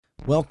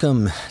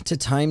Welcome to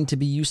Time to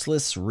Be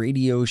Useless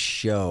radio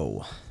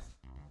show,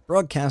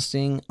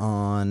 broadcasting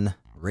on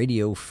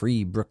Radio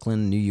Free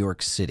Brooklyn, New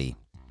York City.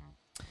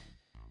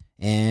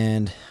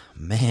 And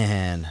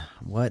man,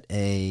 what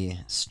a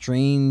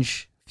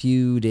strange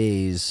few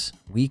days,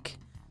 week.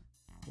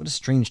 What a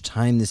strange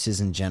time this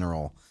is in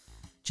general.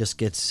 Just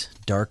gets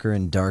darker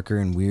and darker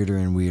and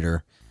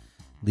weirder,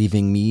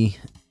 leaving me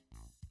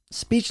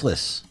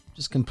speechless,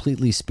 just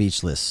completely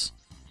speechless.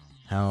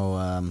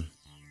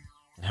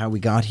 How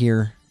we got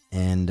here,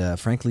 and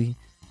frankly,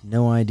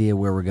 no idea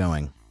where we're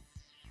going.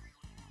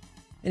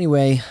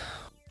 Anyway,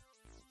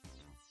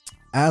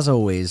 as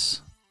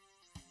always,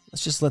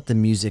 let's just let the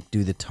music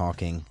do the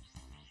talking.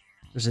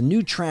 There's a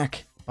new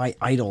track by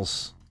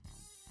Idles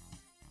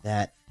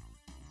that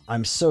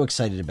I'm so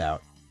excited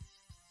about.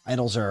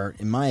 Idles are,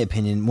 in my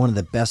opinion, one of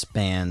the best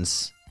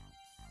bands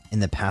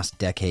in the past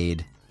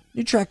decade.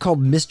 New track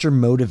called Mr.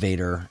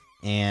 Motivator,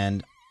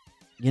 and,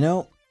 you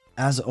know,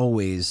 as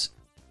always,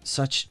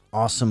 such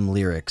awesome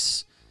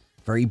lyrics,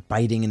 very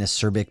biting and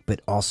acerbic, but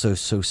also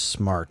so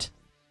smart.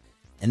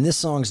 And this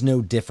song's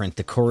no different.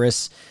 The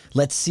chorus,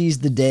 "Let's seize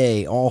the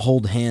day, all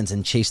hold hands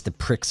and chase the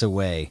pricks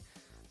away."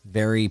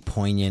 Very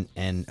poignant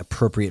and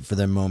appropriate for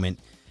the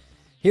moment.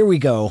 Here we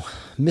go.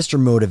 Mr.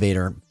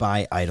 Motivator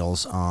by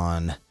Idles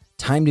on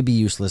Time to Be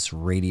Useless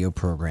radio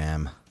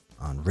program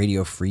on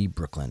Radio Free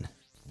Brooklyn,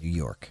 New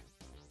York.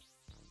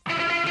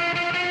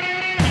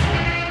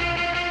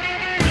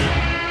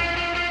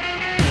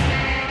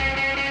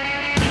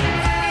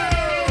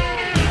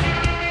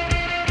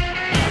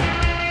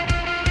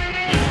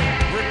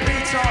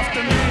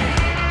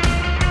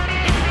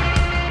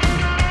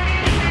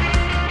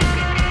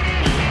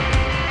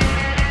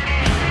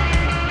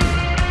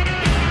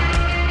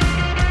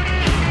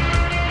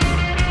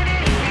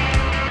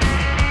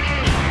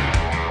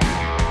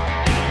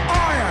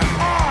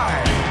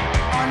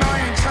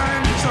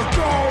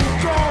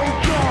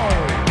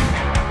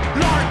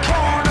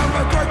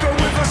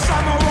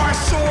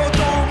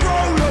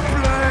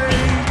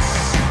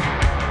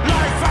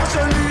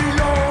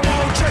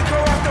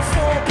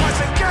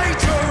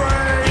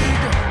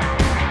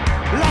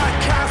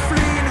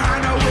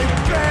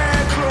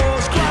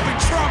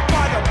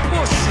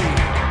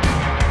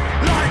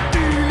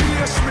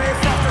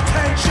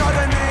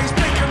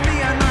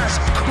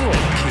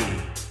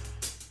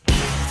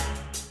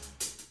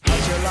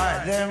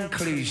 Them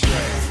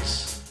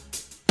cliches.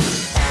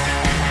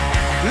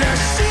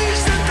 Let's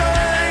seize the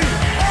day,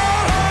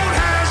 all hold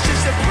hands,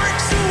 chase the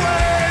bricks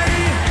away.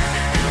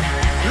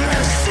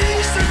 Let's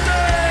seize the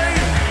day,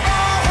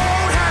 all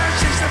hold hands,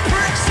 chase the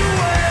bricks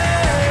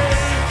away.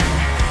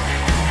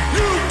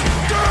 You can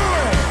do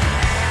it.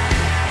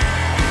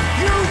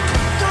 You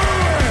can do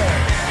it.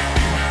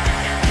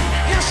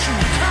 Yes, you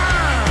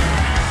can.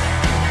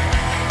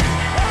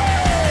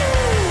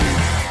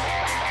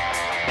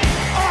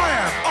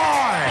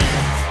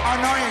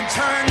 And I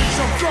intend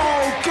to go,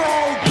 go,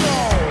 go.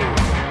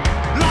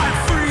 Like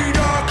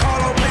Frida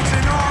Kahlo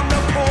painting on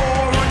the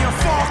poor on your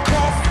fuck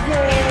off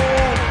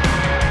wall.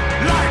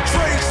 Like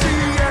Tracy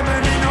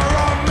Emin in her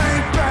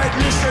unmade bed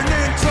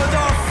listening to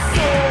the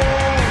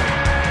fall.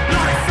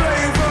 Like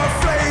Flavor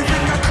Flav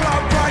in the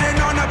club riding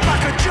on the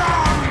back of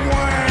John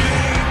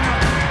Wayne.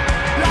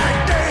 Like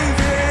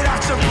David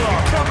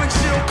Attenborough clubbing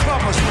seal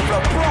clubbers with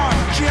LeBron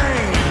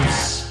James.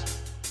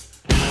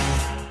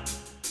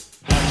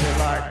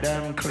 Like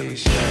them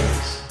cliches.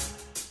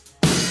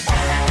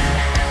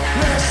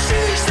 Let's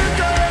seize the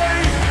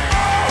day,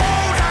 all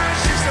hold hands,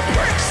 chase the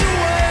bricks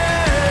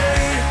away.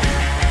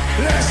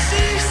 Let's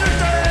seize the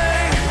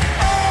day,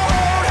 all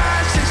hold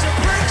hands, chase the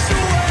bricks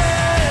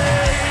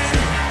away.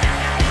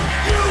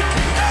 You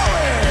can do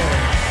it.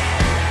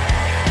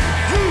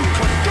 You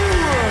can do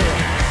it.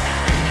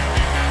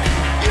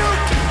 You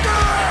can do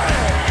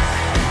it.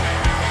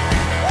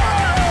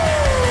 Whoa.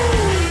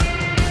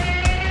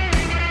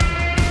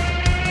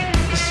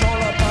 It's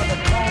all about the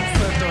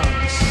confidence.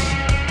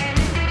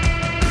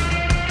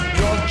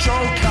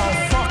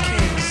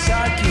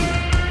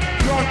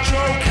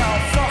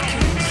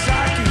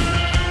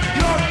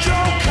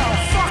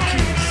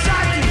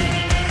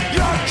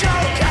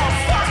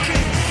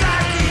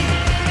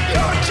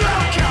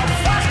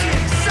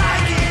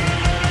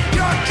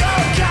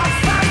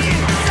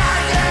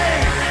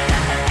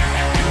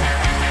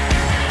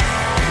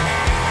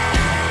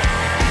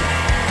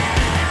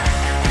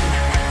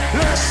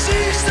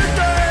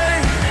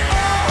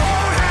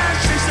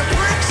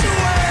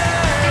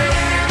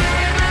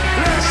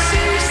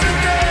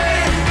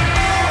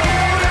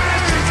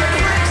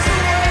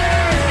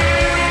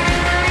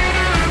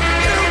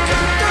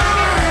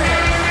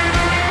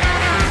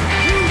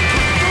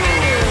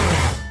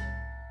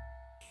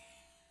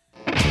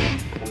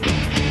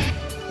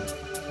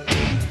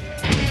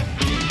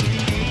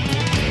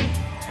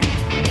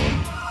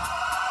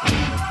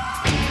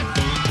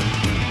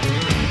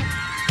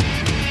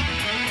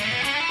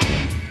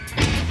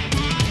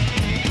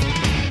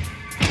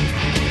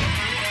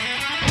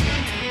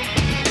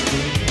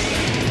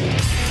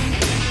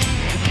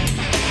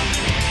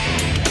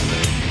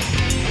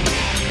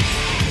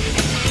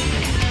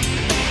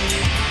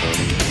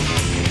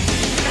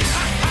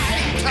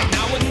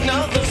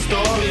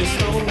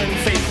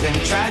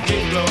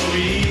 tragic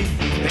glory.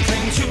 They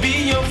claim to be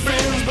your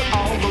friends, but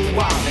all the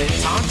while they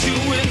taunt you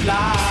with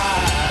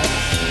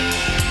lies.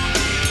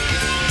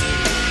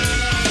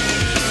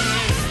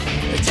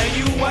 They tell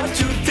you what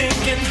to think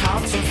and how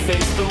to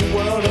face the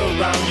world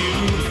around you.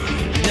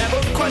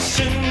 Never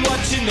question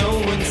what you know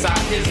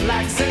inside is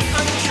lax and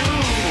untrue.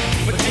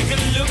 But take a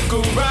look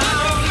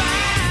around,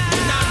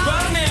 we're not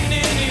running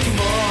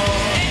anymore.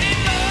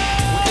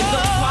 We're in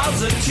the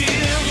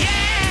positive,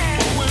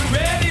 but we're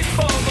ready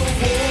for the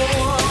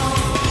war.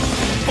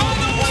 For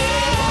the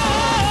war.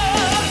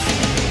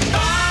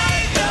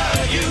 Fight the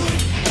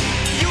youth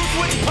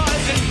with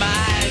poison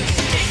minds.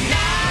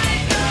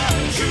 Ignite the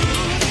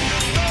truth.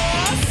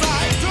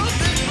 Fight truth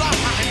is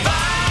blind.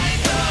 Fight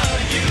the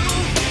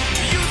youth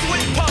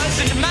with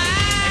poison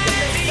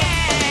minds.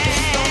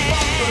 Yeah.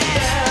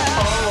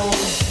 Oh.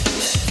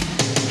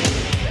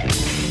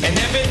 And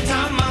every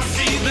time I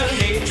see the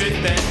hatred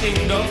that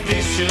engulfs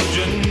these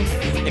children,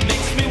 it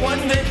makes me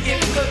wonder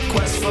if the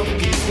quest for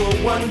peace will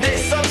one day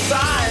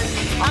subside.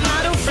 I'm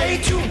not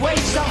afraid to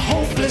wage the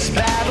hopeless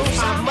battles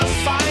I must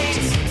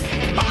fight,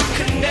 but I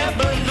could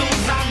never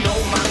lose. I know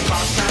my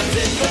cross shines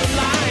in the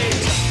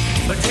light.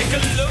 But take a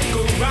look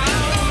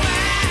around,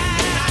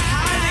 we're not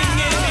hiding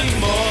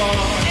anymore.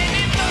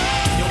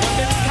 Your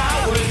woman's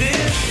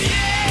cowardice,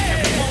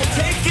 and we won't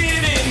take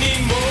it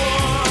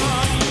anymore.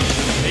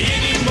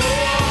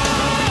 Anymore.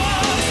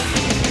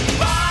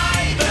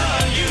 Fight the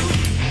youth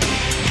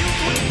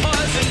with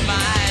poison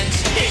minds.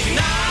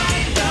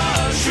 Ignite the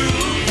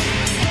truth.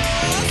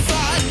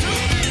 Fight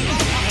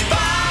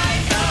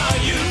the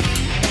youth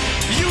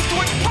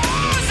with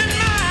poison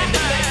minds.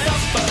 And if they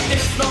suffer,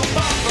 it's no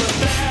fun for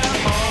them.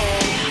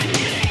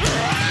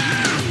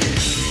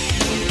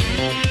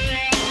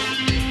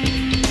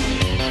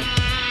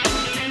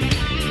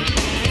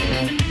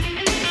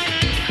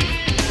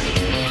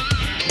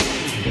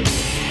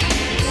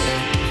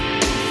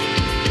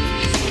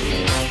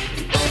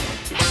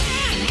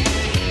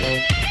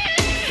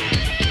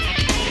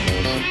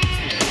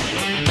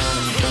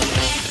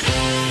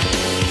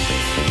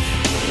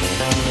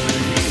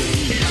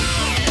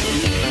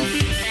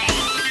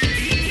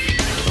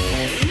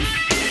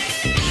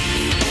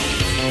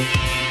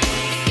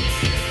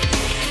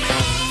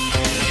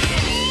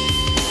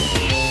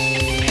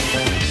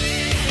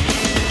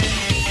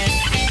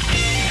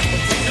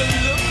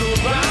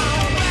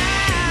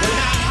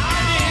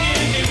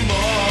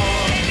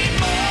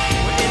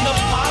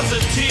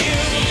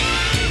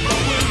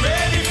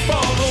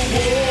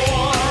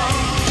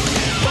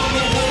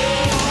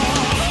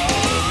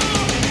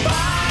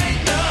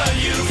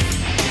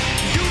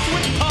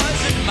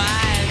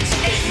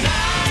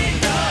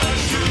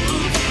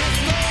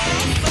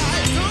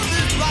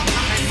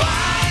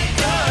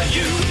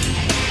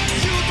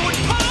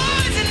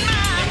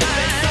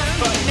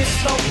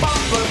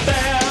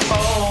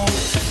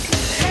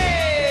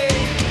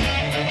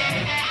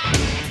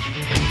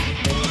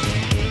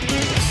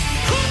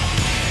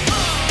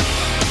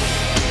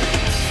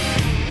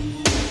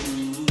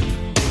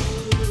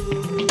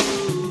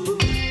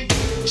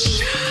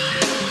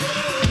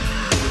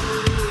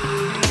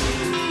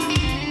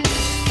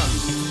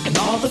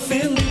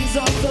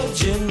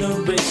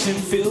 Generation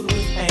filled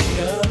with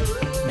anger,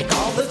 make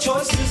all the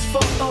choices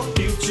for a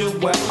future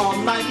where all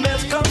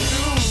nightmares come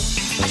true.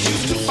 I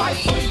choose to fight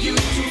for you,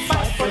 to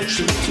fight for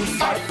truth, to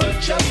fight for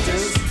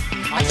justice.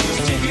 I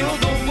choose to heal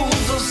the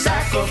wounds of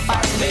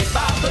sacrifice made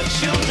by the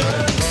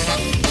children.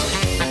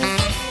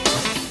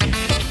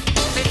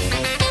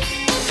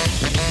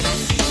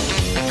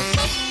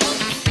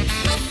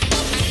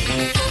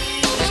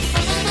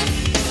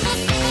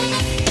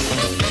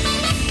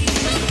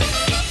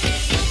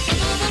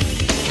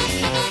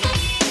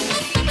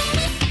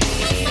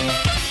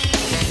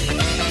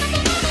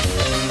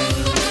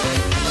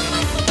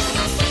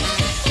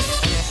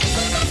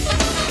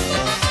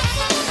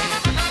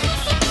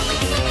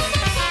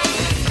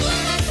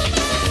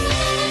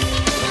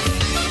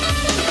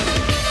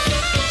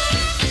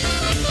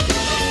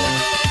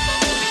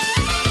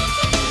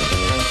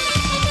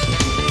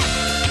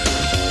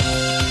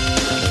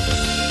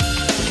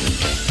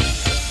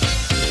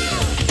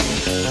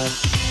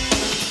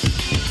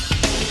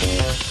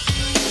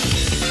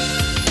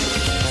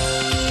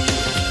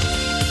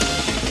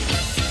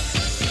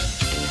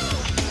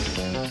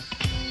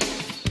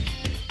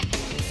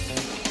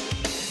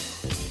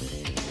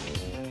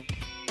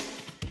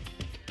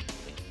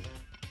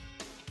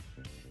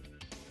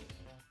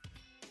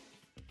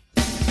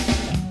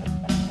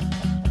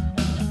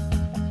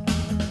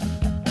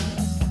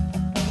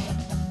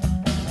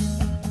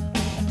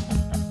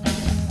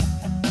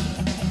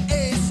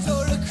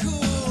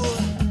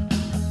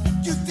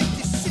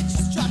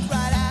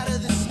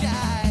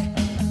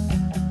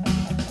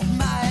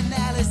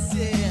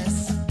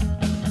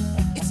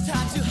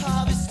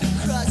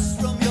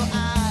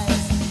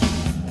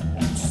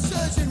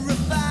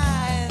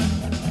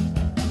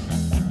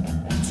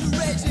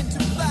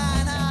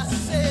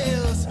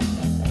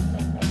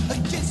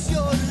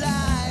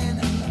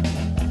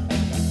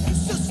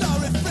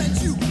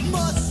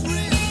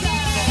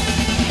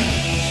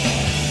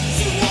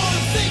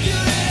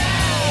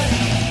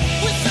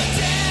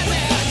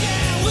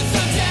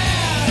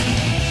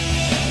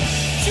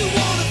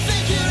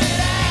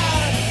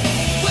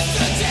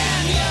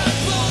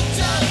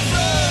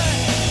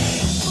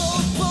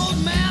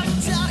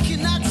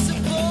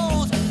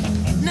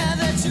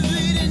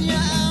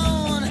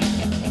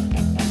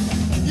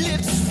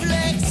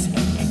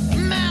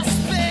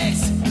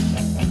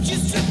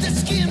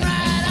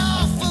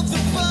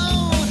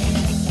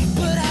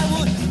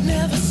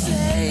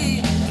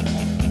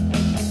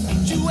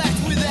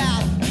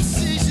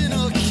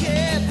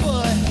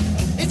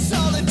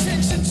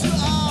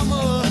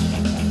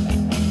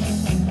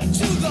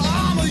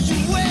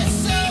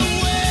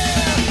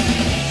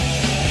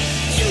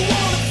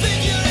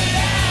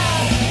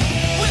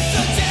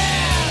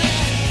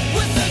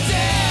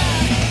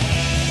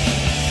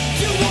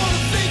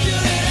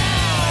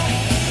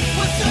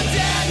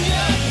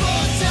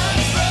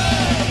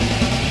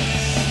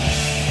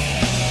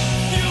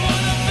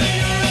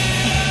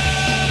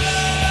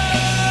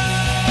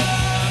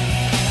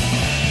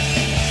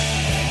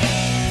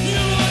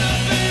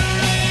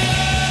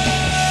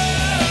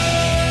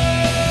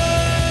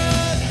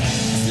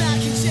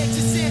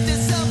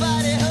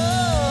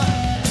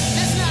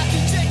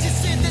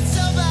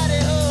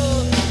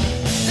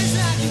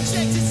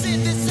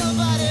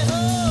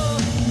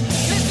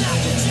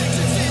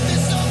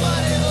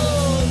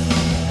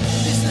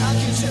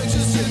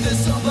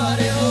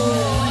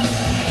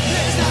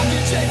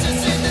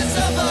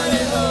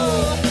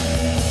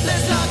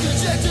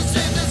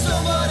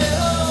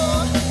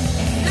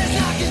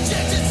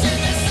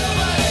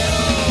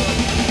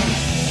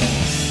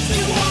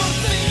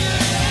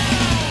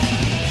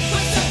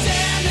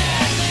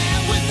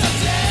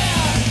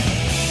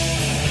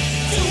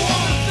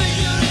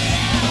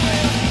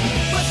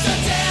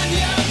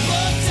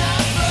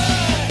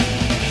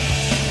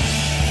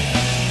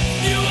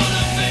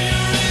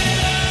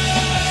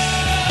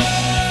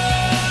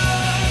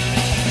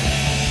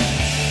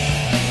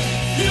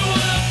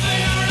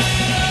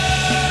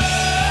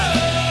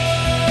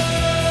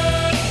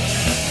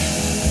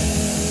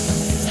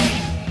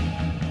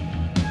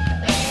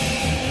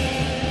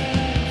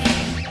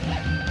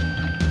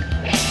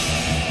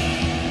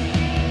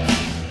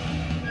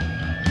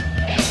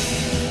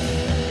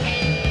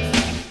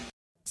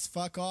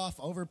 Fuck Off,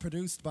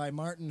 overproduced by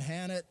Martin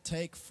Hannett,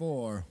 take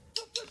 4.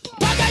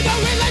 Okay, no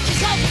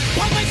relationship.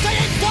 Public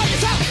saying for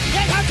yourself.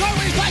 Get hardcore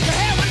when you like your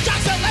hair when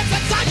Jackson lives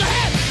inside your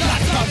head.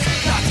 Lots of bugs,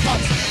 lots of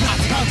bugs,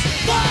 lots of bugs.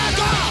 Fuck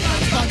off. Lots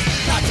of bugs,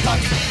 lots of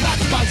bugs, lots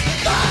of bugs.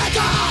 Fuck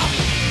off.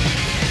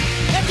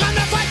 If come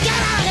to fight,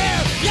 get out of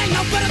here. You ain't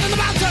no better than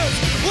the bouncers.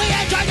 We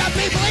ain't trying to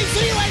be police,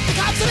 so you ain't the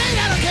cops. It ain't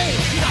anarchy.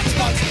 Lots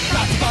of bugs,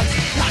 lots of bugs,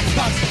 lots of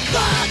bugs.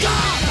 Fuck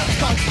off. Lots of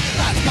bugs,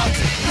 lots of bugs,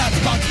 lots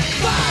of bugs.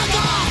 Fuck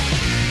off.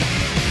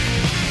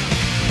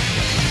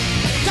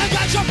 That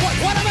guy's your point.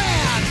 What a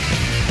man.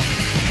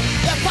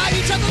 They fight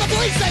each other, the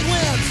police state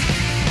wins.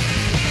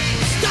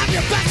 Stop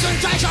your backs and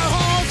trash our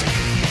holes.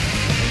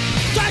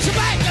 Trash your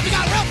bank if you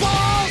got real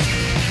balls.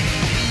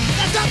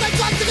 There's nothing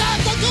like to go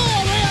so cool.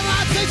 Real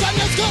Nazis on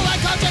your school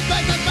like Contact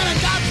Bank that's been a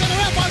cops and a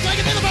real boys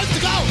making me the first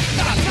to go.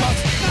 Lots of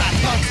bugs, lots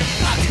of bugs,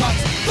 lots of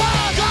bugs.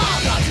 Fuck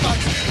off. Lots of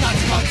bugs, lots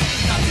of bugs,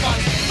 lots of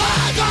bugs.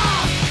 Fuck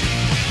off.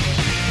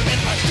 You've been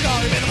the first to go,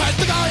 you've been the first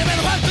to go, you've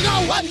been the first to go.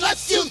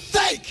 Unless you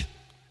think.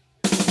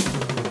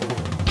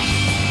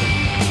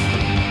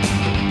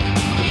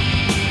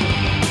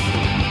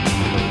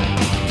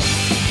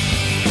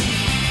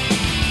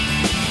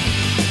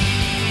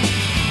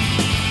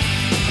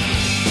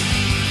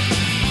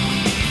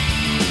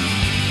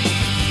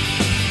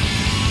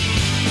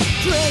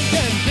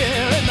 Drinking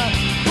beer in the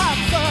hot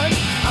sun.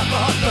 I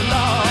fought the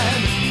law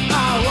and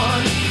I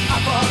won. I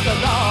fought the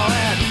law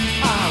and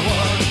I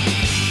won.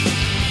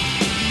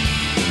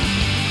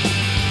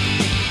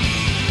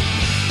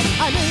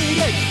 I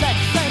needed sex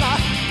and I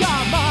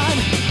got mine.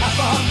 I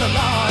fought the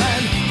law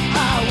and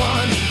I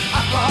won.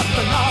 I fought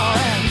the law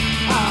and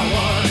I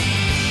won.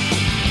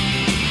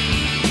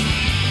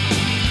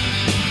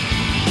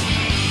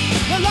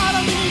 A lot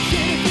of me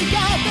shit if you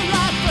got the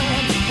right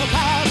friends. Look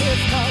how this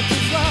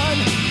country's run.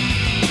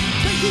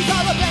 He's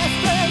all the best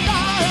friend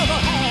I ever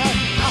had.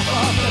 I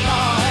fought the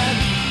law and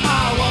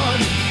I won.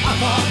 I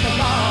fought the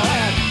law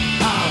and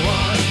I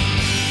won.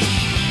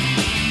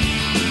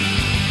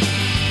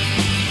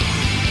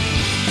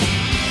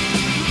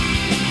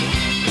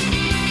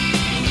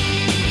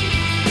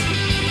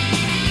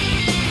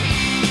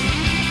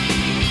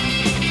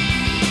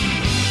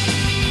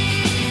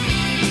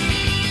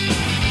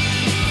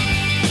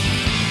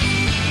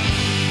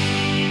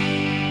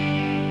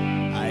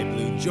 I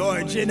blew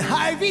George and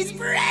Harvey's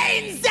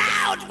brains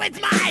out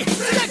with my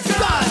six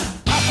gun.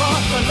 I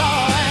fought the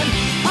law and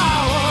I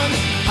won.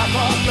 I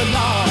fought the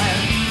law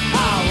and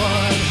I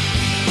won.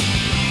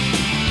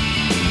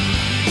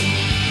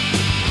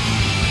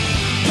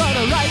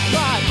 Gonna write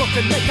my book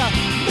and make $1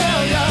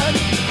 million.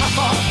 I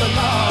fought the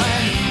law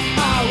and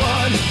I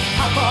won.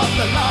 I fought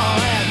the law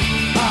and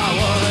I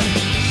won.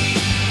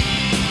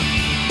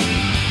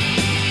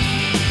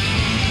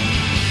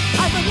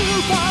 I'm a new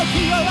ball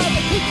hero and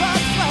the Ku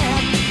Klux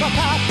Klan. My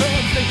top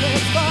friends think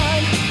it's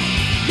fun.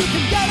 You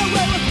can get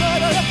away with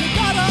murder if you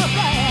got a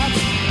plan.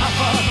 I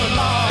fought the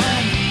law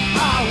and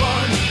I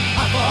won.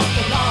 I fought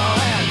the law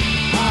and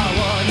I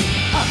won.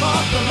 I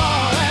fought the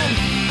law and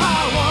I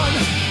won.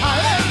 I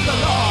am the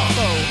law,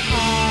 so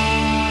I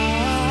won.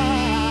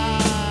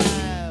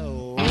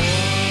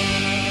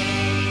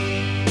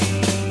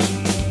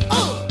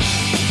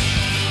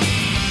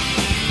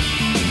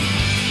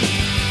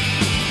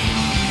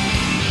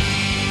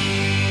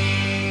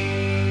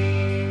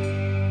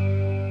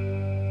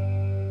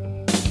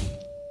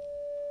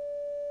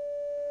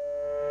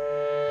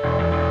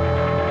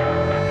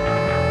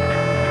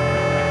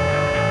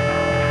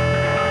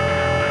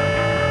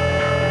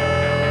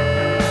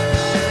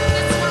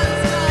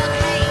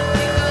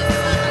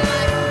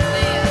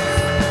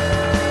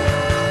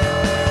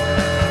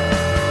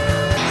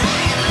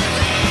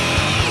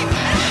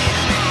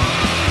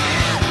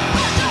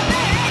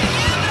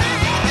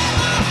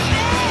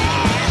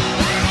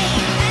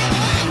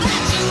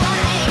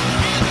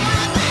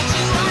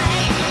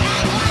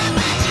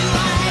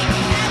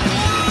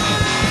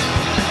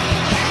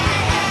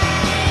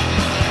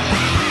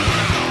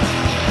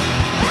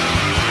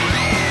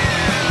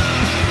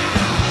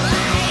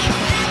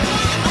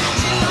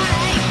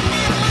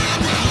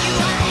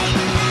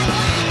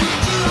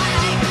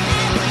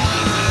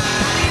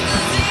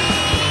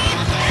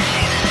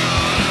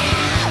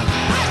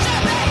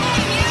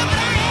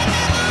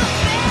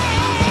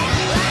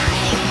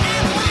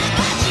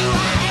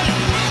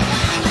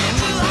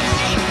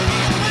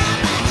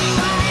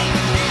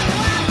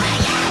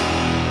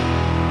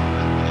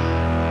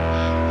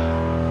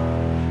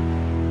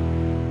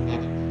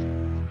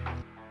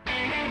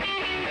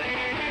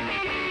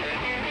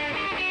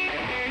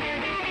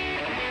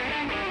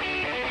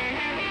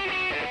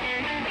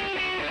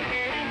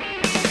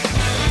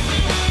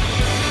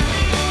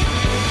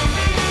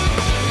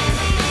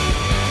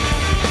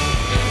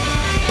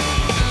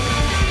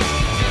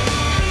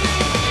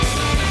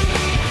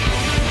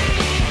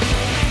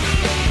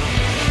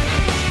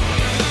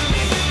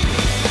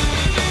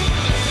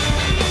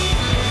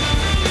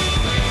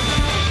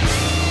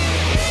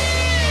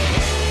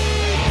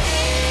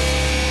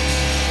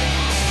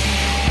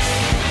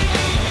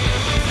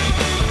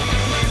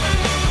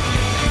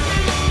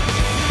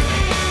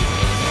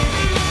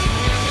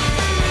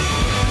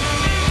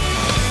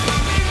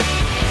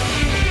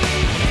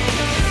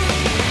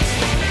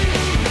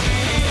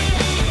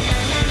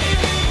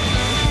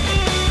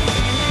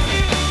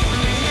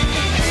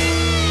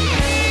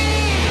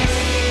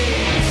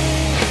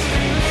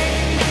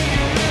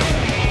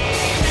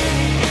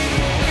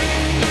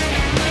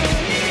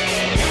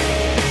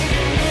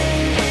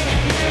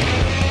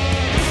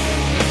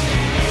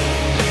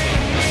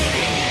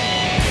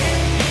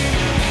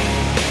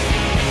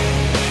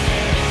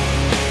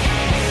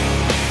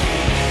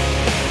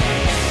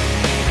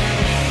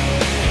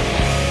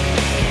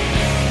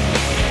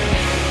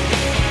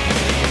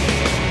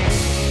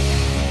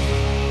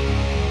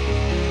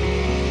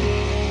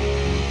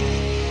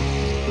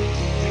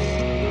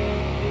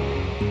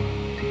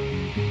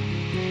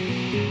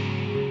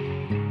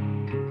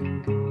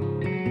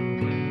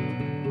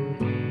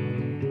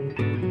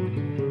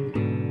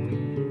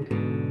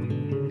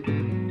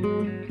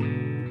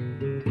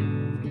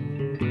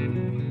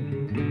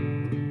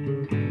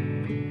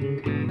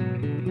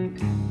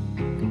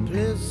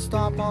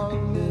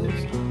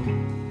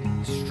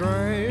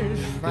 strange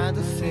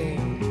fantasy.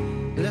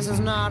 This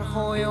is not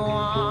who you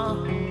are,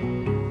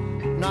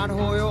 not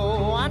who you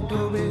want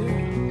to be,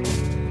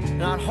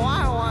 not who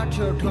I want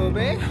you to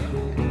be.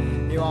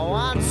 You are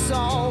one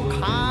so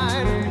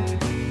kind.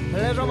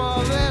 Let's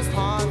remove these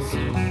thoughts,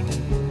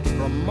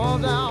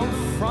 remove them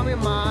from your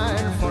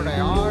mind, for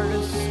they are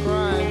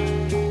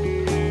described.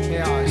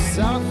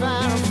 Yourself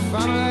and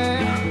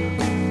family.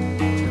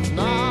 If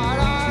not,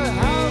 I'll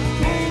have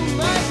to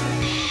make.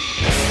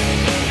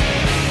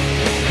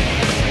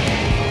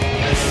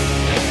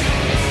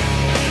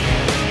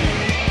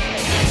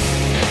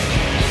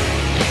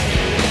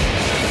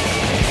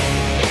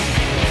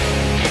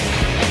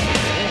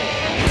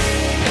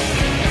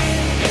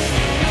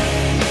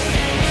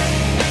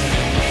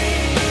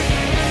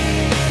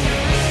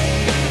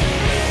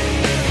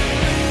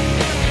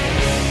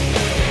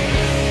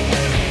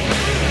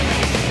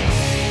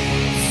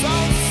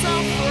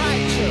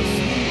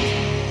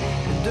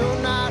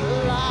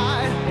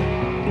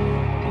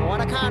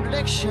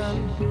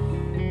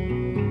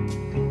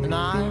 An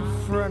eye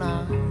for an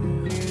eye.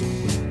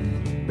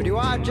 But you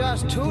are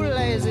just too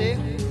lazy.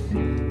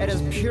 It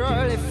is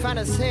purely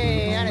fantasy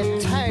and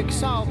it takes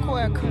so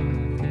quick.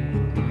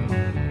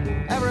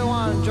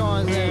 Everyone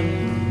joins in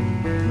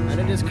and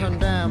it is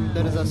condemned.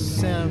 It is a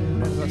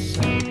sin. It is a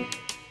sin.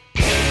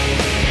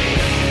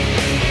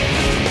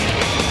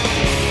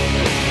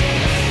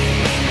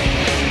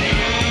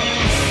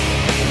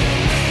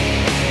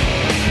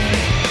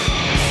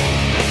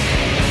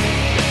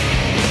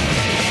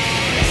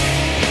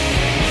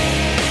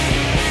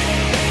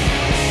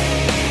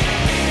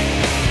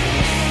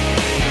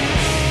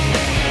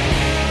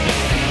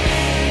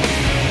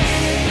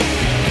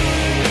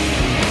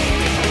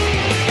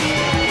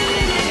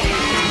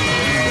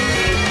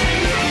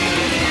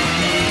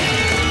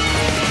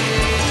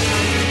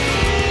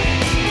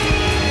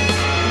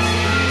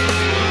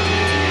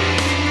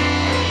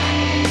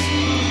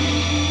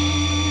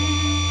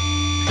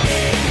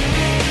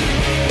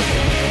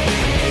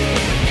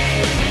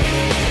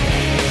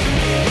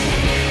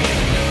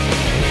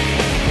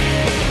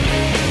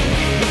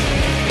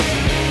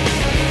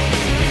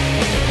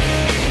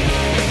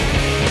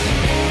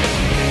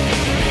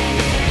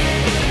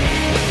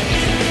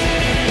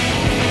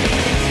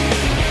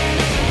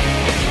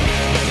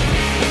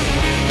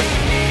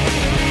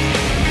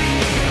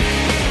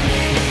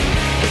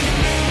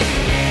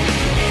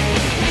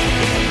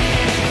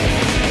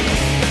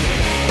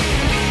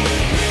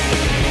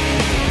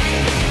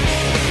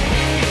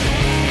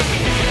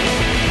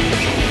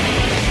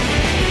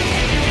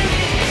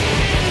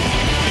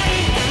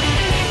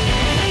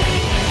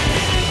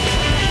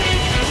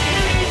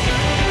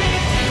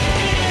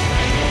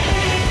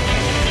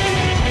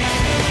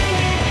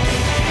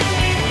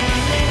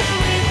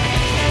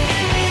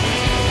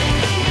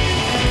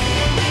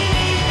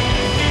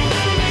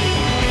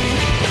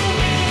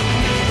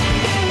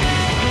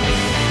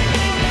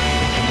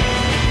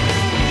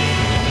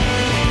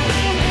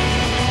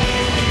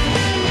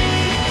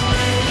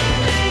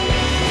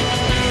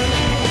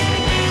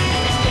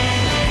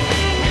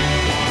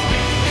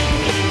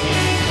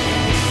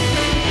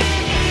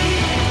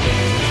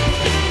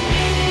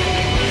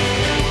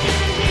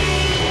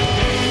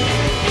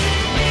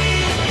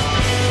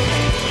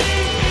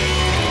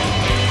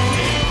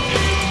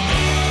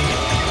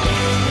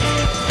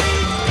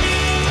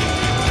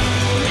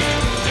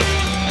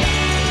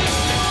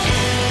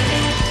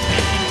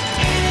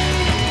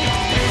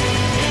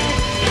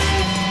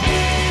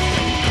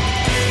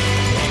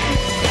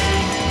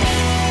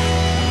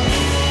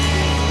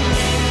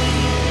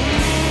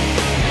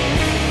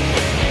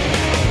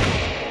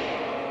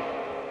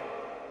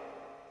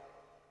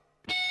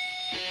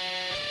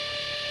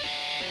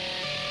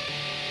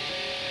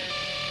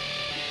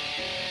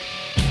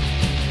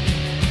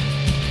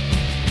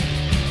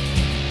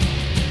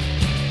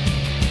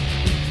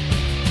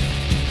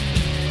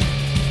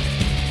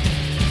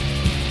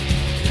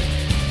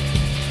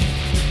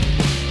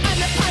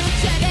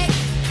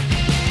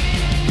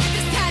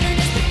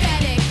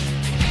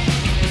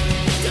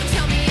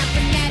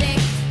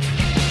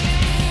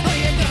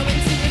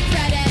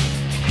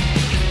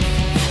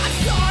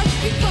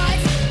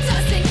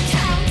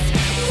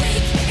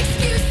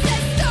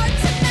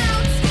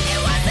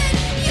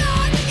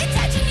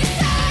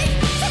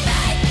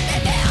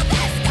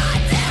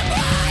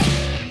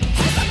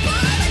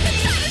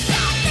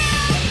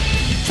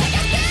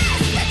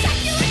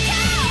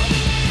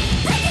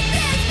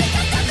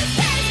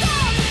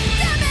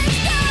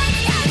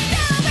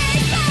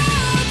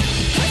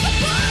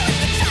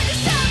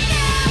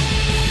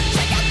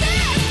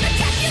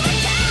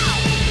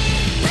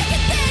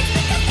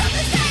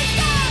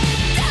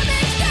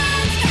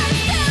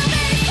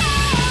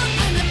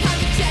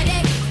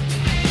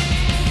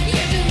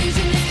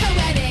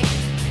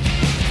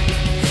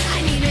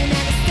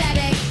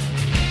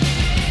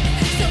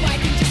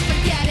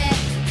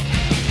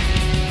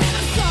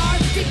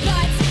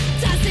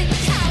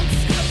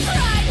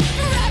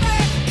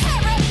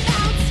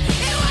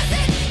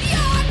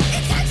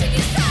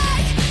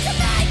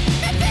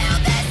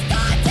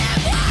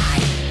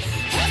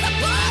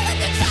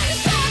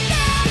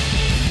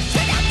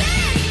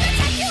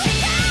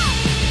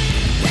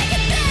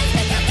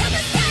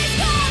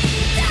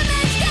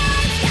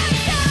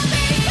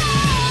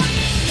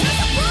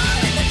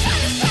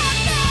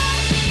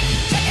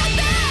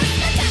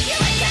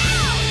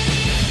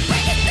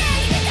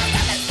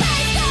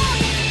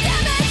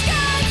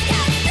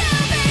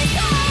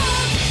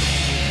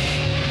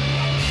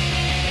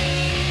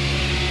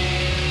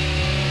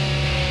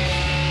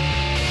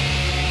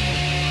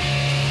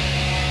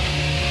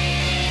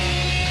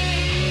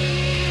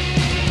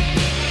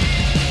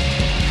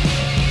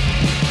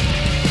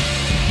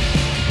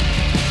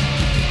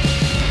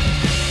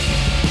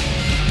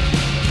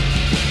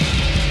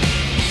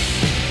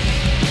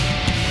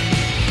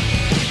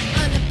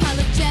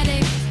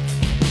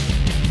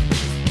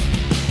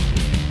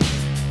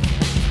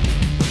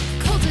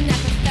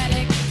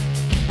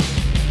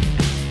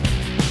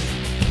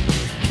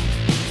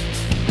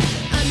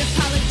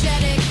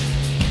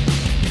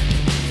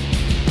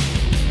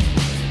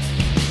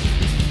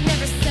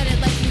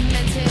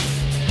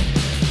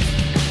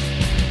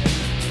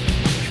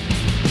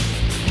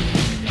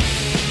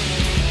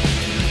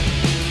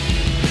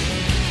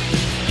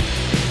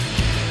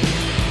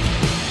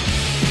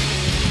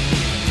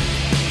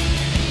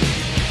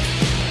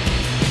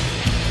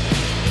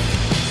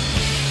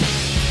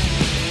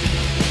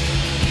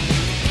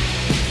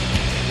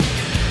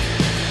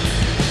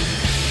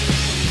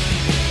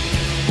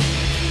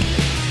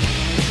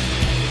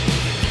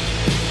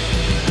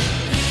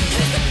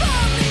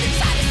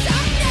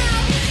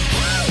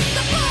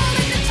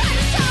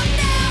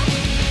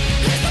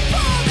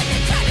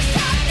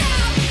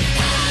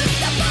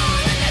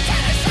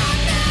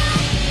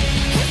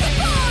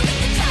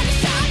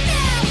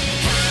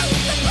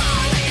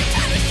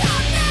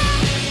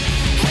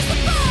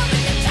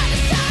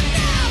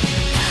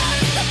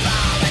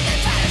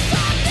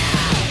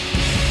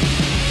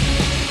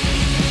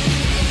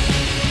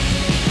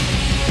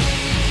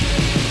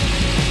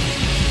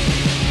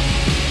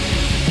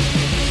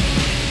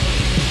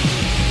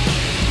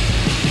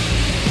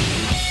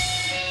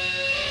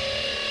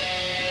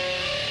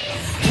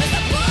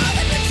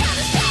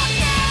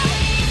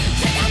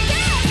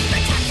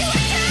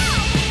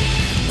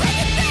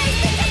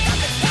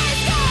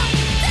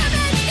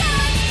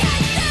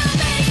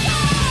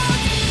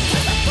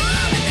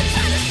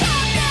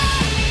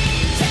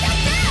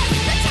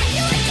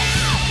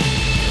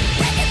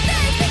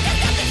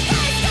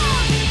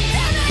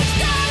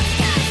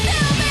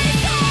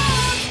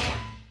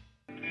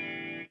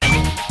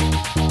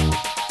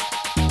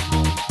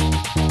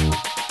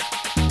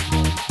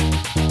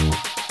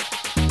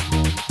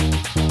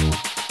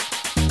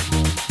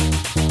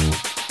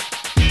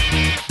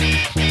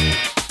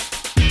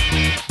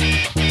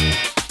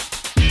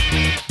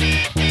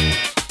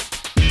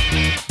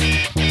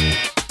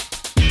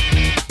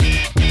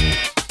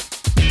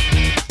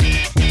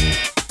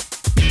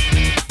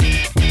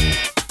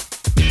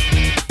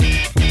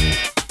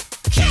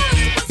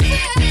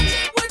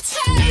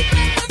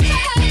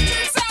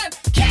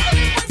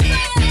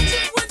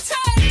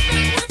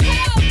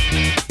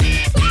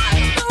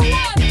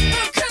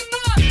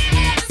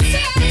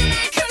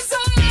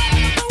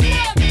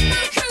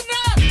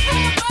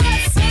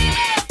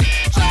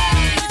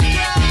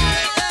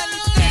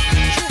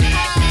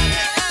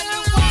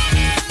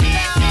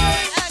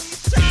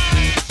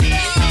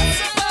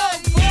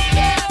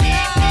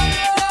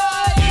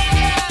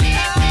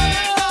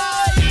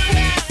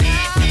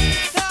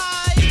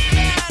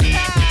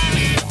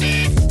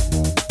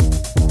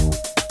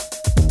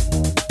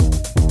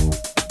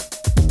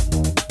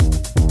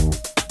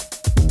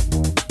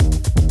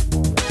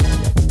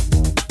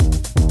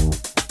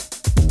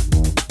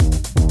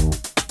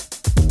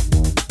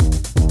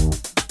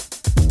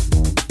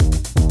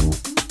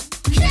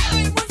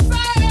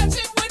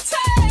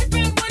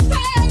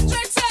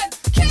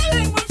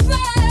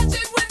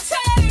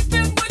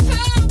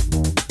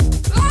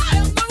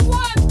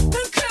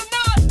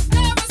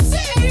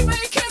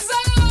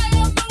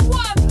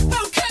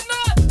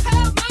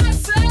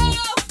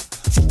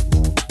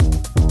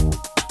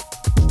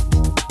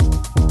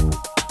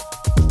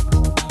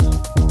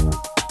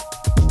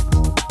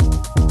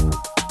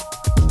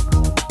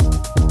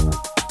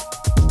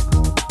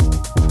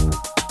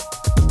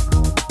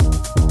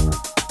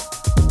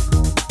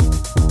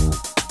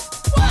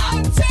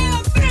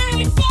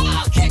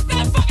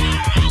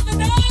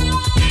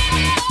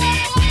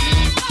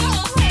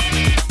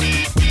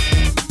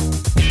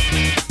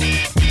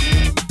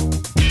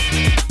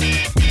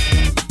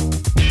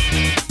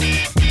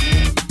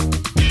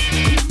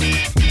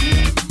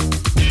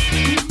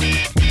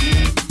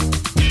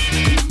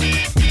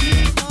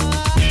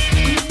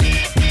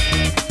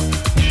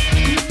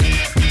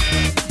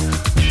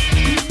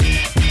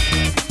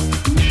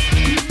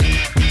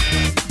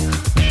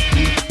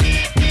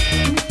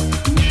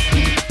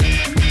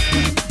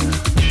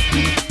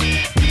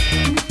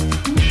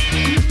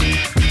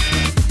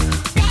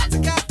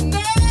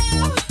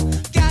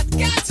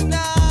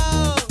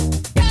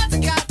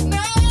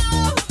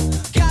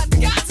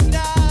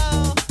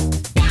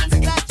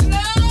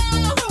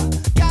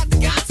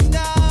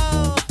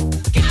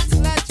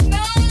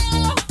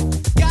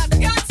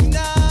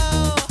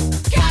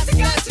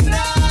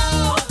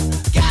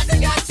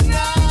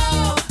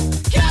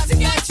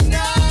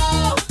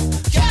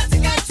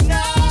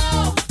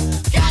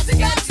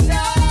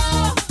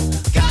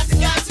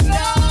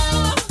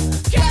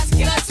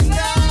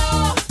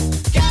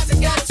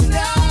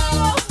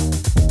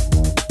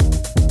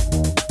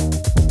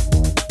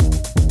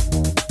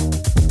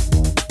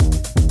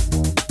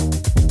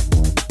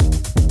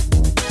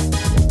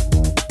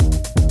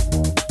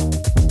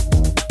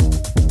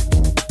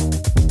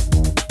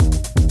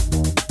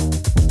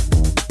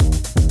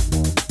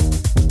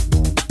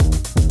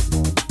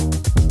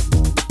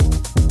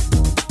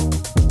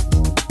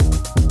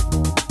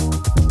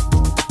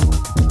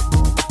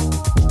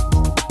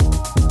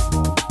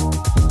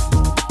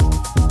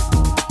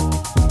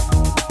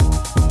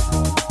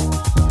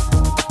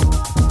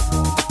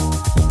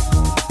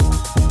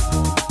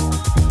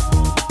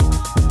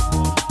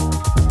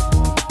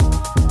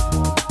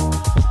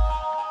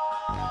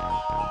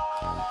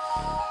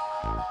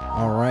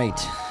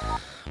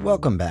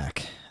 Welcome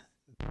back.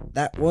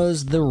 That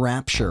was The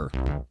Rapture.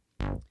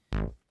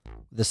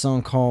 The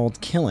song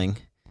called Killing.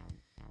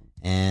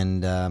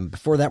 And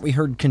before that, we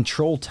heard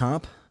Control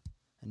Top,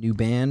 a new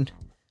band.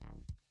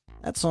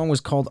 That song was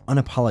called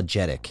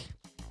Unapologetic.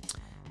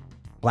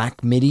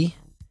 Black Midi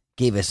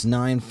gave us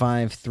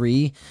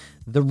 953,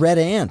 The Red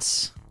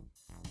Ants,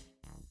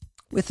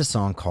 with a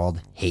song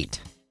called Hate.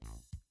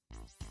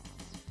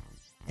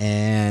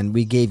 And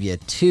we gave you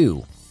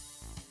two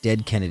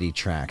Dead Kennedy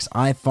tracks,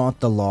 I Fought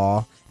the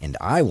Law and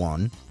I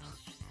Won,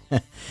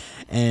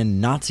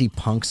 and Nazi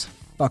Punks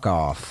Fuck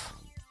Off.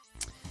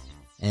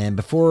 And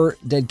before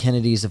Dead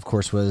Kennedys, of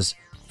course, was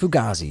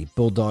Fugazi,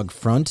 Bulldog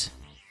Front,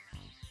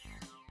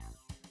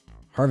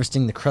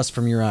 Harvesting the Crust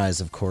from Your Eyes,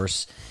 of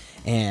course,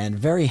 and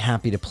very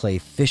happy to play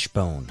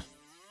Fishbone,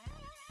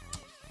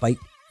 Fight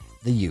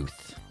the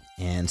Youth.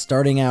 And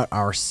starting out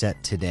our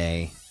set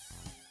today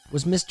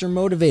was Mr.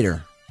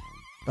 Motivator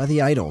by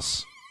the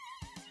Idols.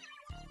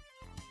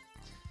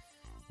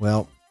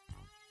 Well,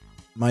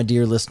 my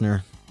dear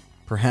listener,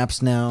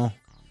 perhaps now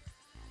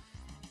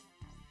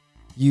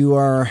you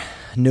are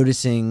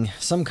noticing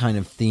some kind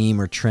of theme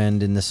or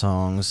trend in the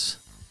songs.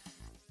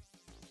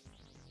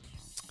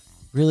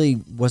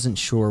 Really wasn't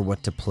sure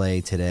what to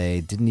play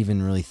today. Didn't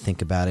even really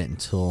think about it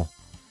until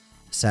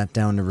I sat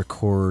down to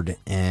record,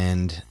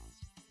 and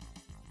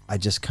I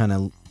just kind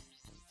of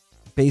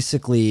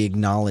basically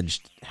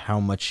acknowledged how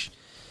much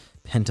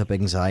pent-up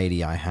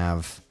anxiety I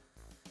have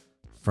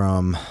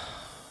from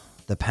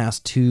the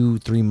past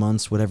 2-3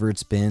 months, whatever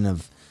it's been,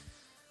 of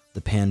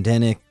the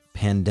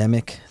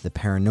pandemic, the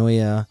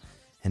paranoia,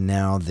 and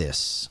now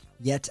this.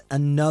 Yet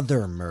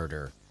another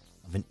murder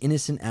of an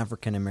innocent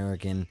African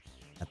American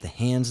at the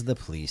hands of the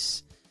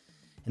police,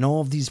 and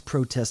all of these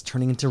protests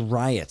turning into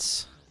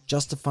riots,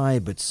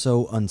 justified but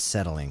so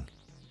unsettling.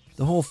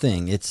 The whole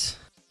thing, it's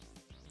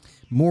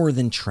more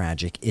than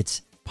tragic,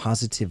 it's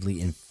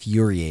positively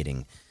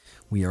infuriating.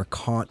 We are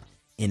caught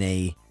in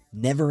a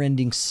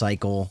never-ending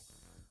cycle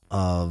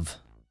of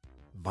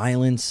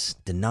violence,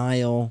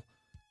 denial,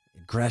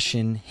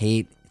 aggression,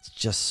 hate. It's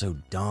just so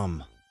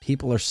dumb.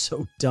 People are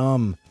so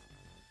dumb.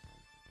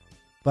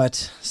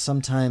 But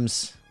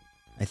sometimes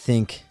I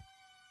think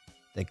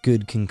that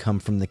good can come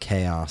from the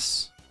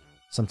chaos.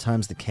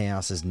 Sometimes the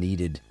chaos is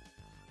needed.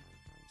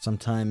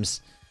 Sometimes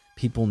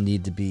people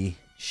need to be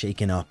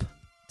shaken up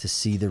to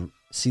see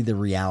the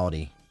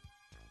reality.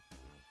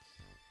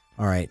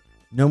 All right,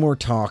 no more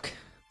talk.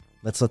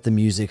 Let's let the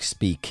music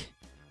speak.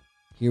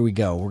 Here we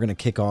go. We're going to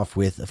kick off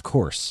with, of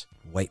course,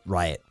 White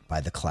Riot by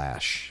The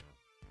Clash.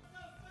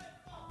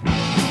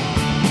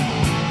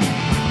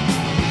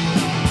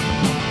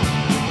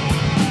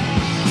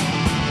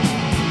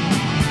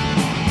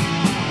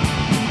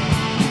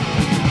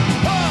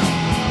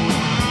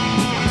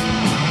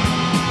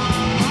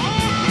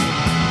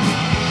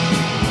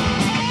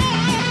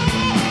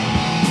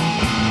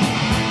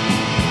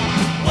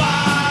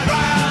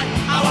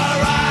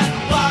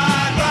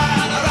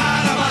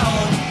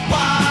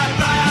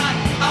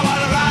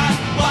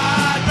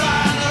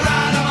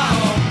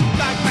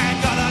 Black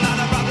man got a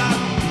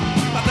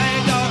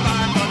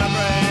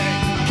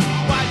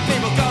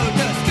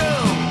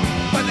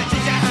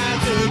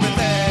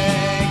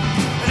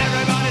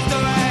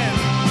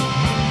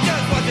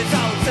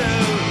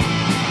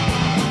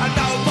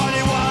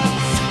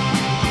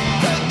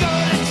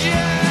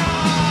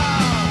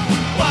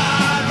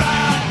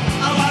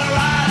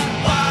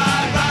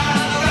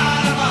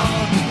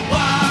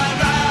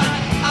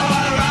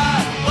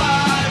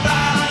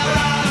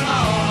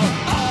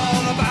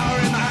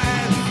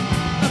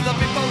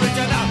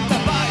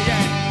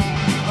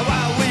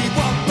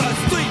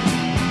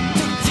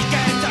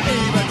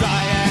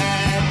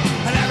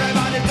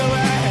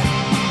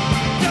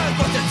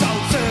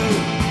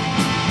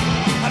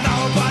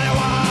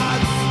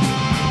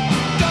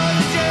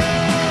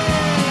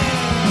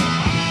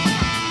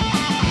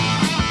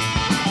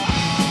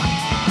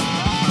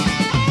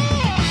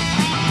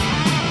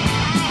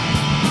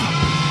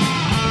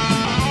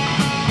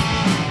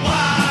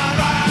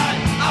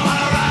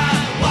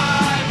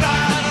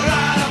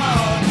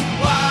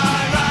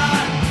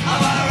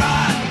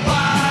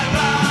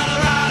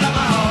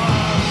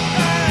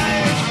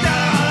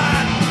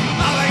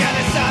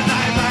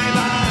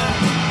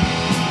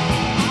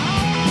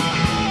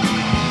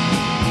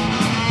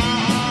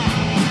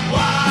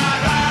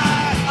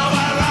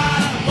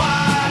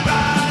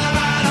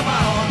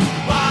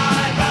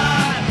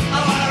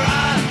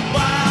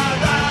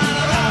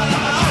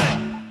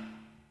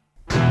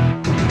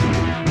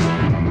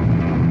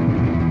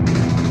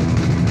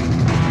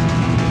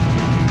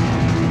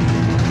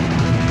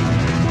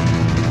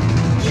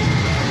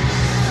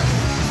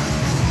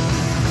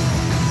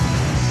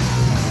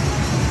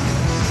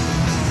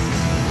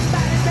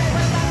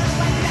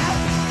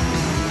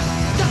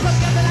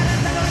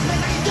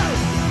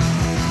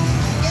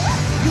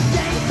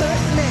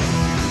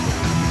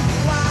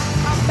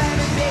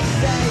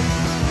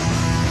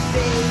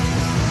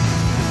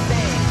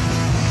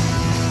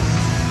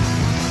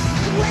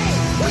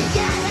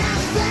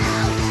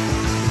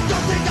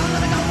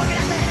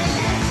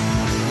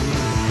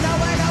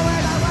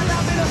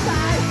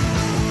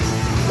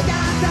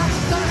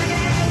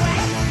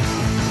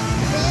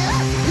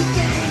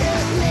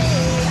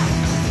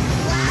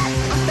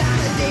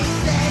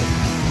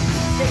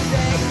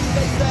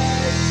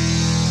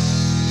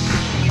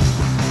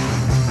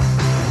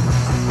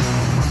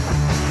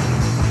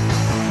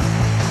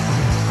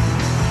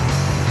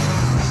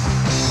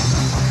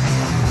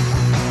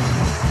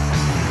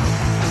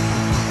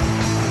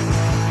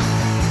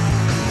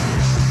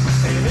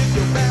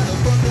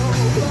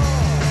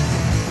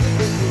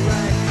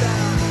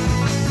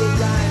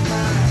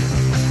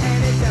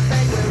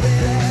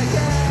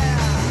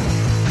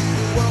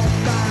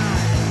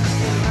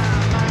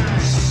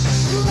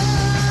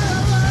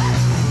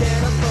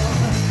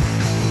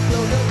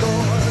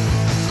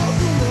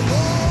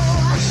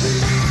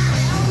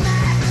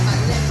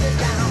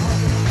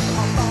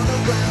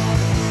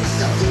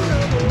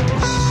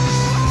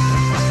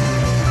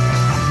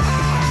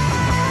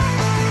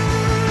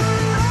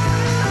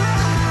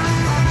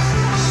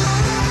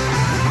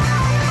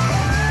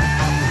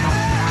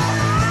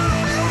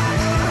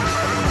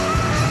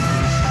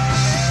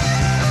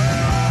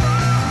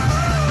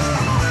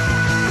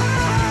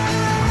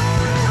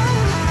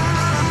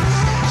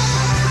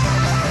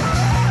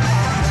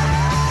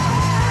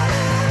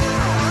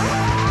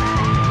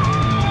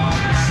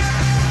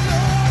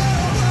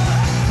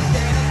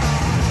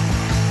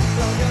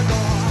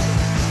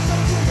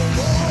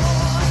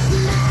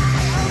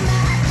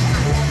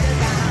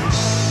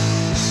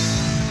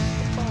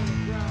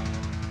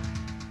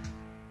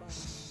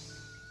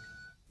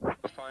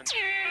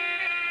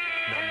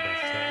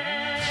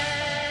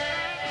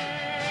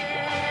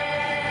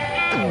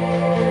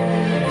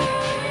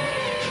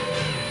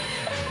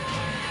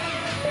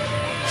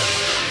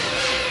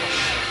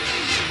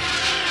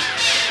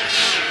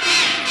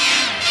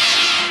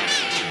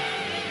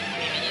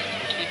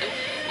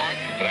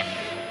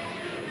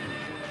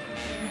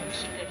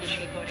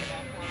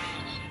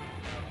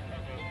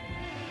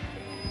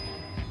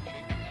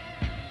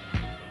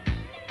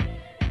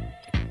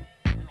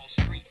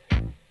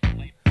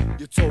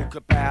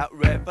talk about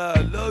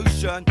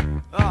revolution.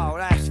 Oh,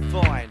 that's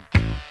fine.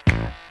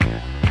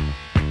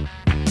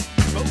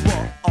 But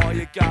what are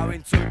you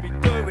going to be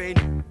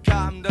doing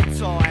come the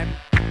time?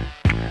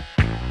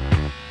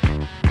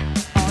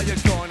 Are you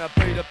gonna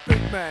be the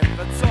big man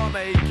for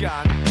Tommy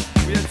Gunn?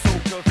 We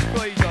talk of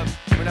freedom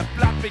when the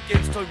blood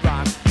begins to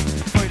run.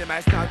 Freedom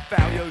has no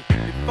value,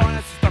 if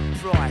violence is the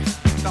price.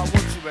 I want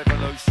your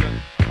revolution,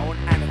 I want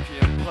anarchy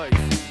and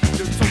peace.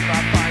 You talk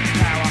about fight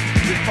power,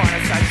 you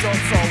violence as your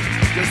tool.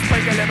 You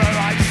speak of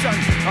liberation,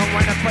 and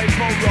when the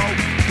people rule,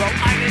 well,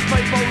 ain't these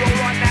people rule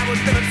right now with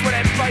villains with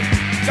their feet?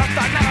 Just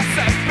another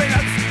set of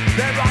villains,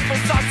 they're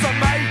rifles up to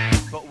me.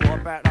 But what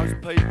about those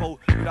people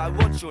who don't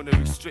want your new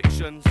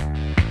restrictions?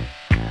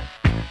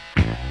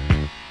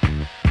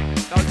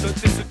 Those that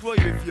disagree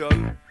with you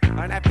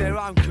and have their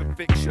own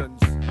convictions.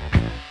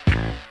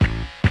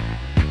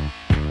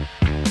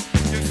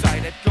 You say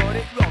they've got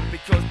it wrong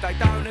because they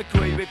don't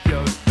agree with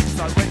you.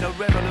 So when the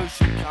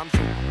revolution comes,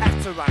 you'll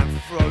have to run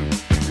through.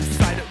 You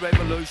say that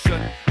revolution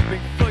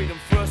means freedom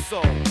for us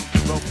all.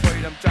 Well,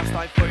 freedom just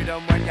ain't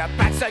freedom when your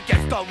back's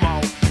against the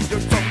wall. You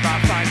talk about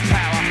fame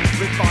power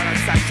with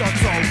violence as your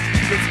tool.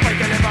 You speak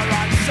of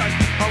liberation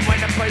and when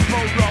the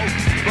people rule.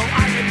 Well,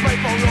 only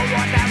people rule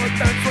right now with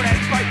them for their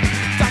feet.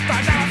 Just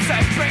another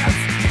set of figures,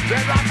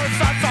 they're up for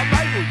sons of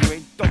me. Will you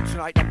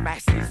indoctrinate the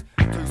masses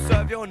to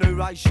serve your new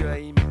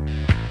regime?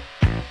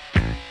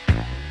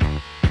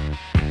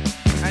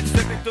 And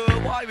simply do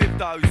away with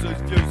those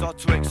whose views are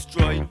too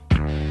extreme.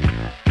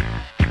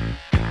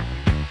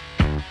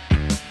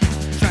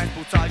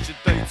 Transportation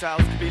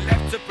details can be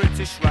left to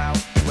British Rail,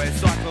 where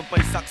Cyclone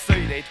B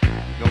succeeded,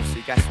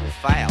 North Gas will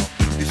fail.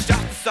 It's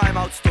just the same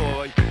old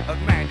story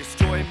of man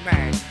destroying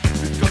man.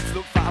 We've got to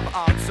look for other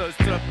answers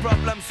to the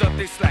problems of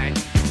this land.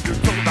 You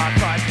talk about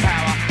pride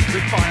power,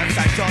 with violence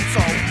as your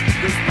tool.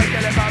 You speak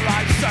of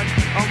liberation,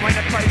 and when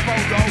the people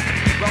rule,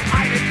 well,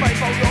 ain't these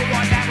people rule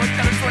right now with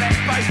them for their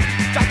faith?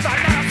 Just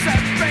another set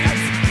of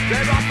figures,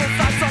 they're up for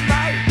sons of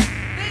me.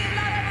 Vive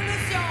la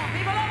révolution!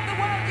 People of the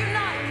world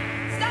unite!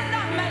 Stand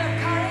up, men of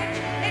courage!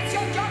 It's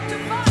your job to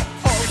fight!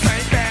 All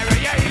ain't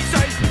very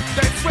easy,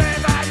 this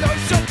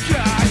revolution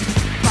can.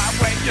 But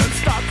when you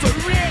start to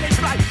really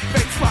play,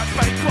 things won't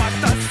be quite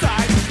the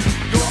same.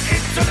 Your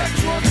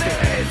intellectual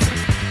needs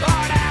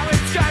on how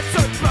it's going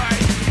to be.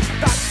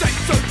 That seems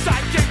to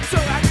take into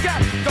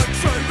account the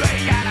true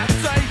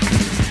reality.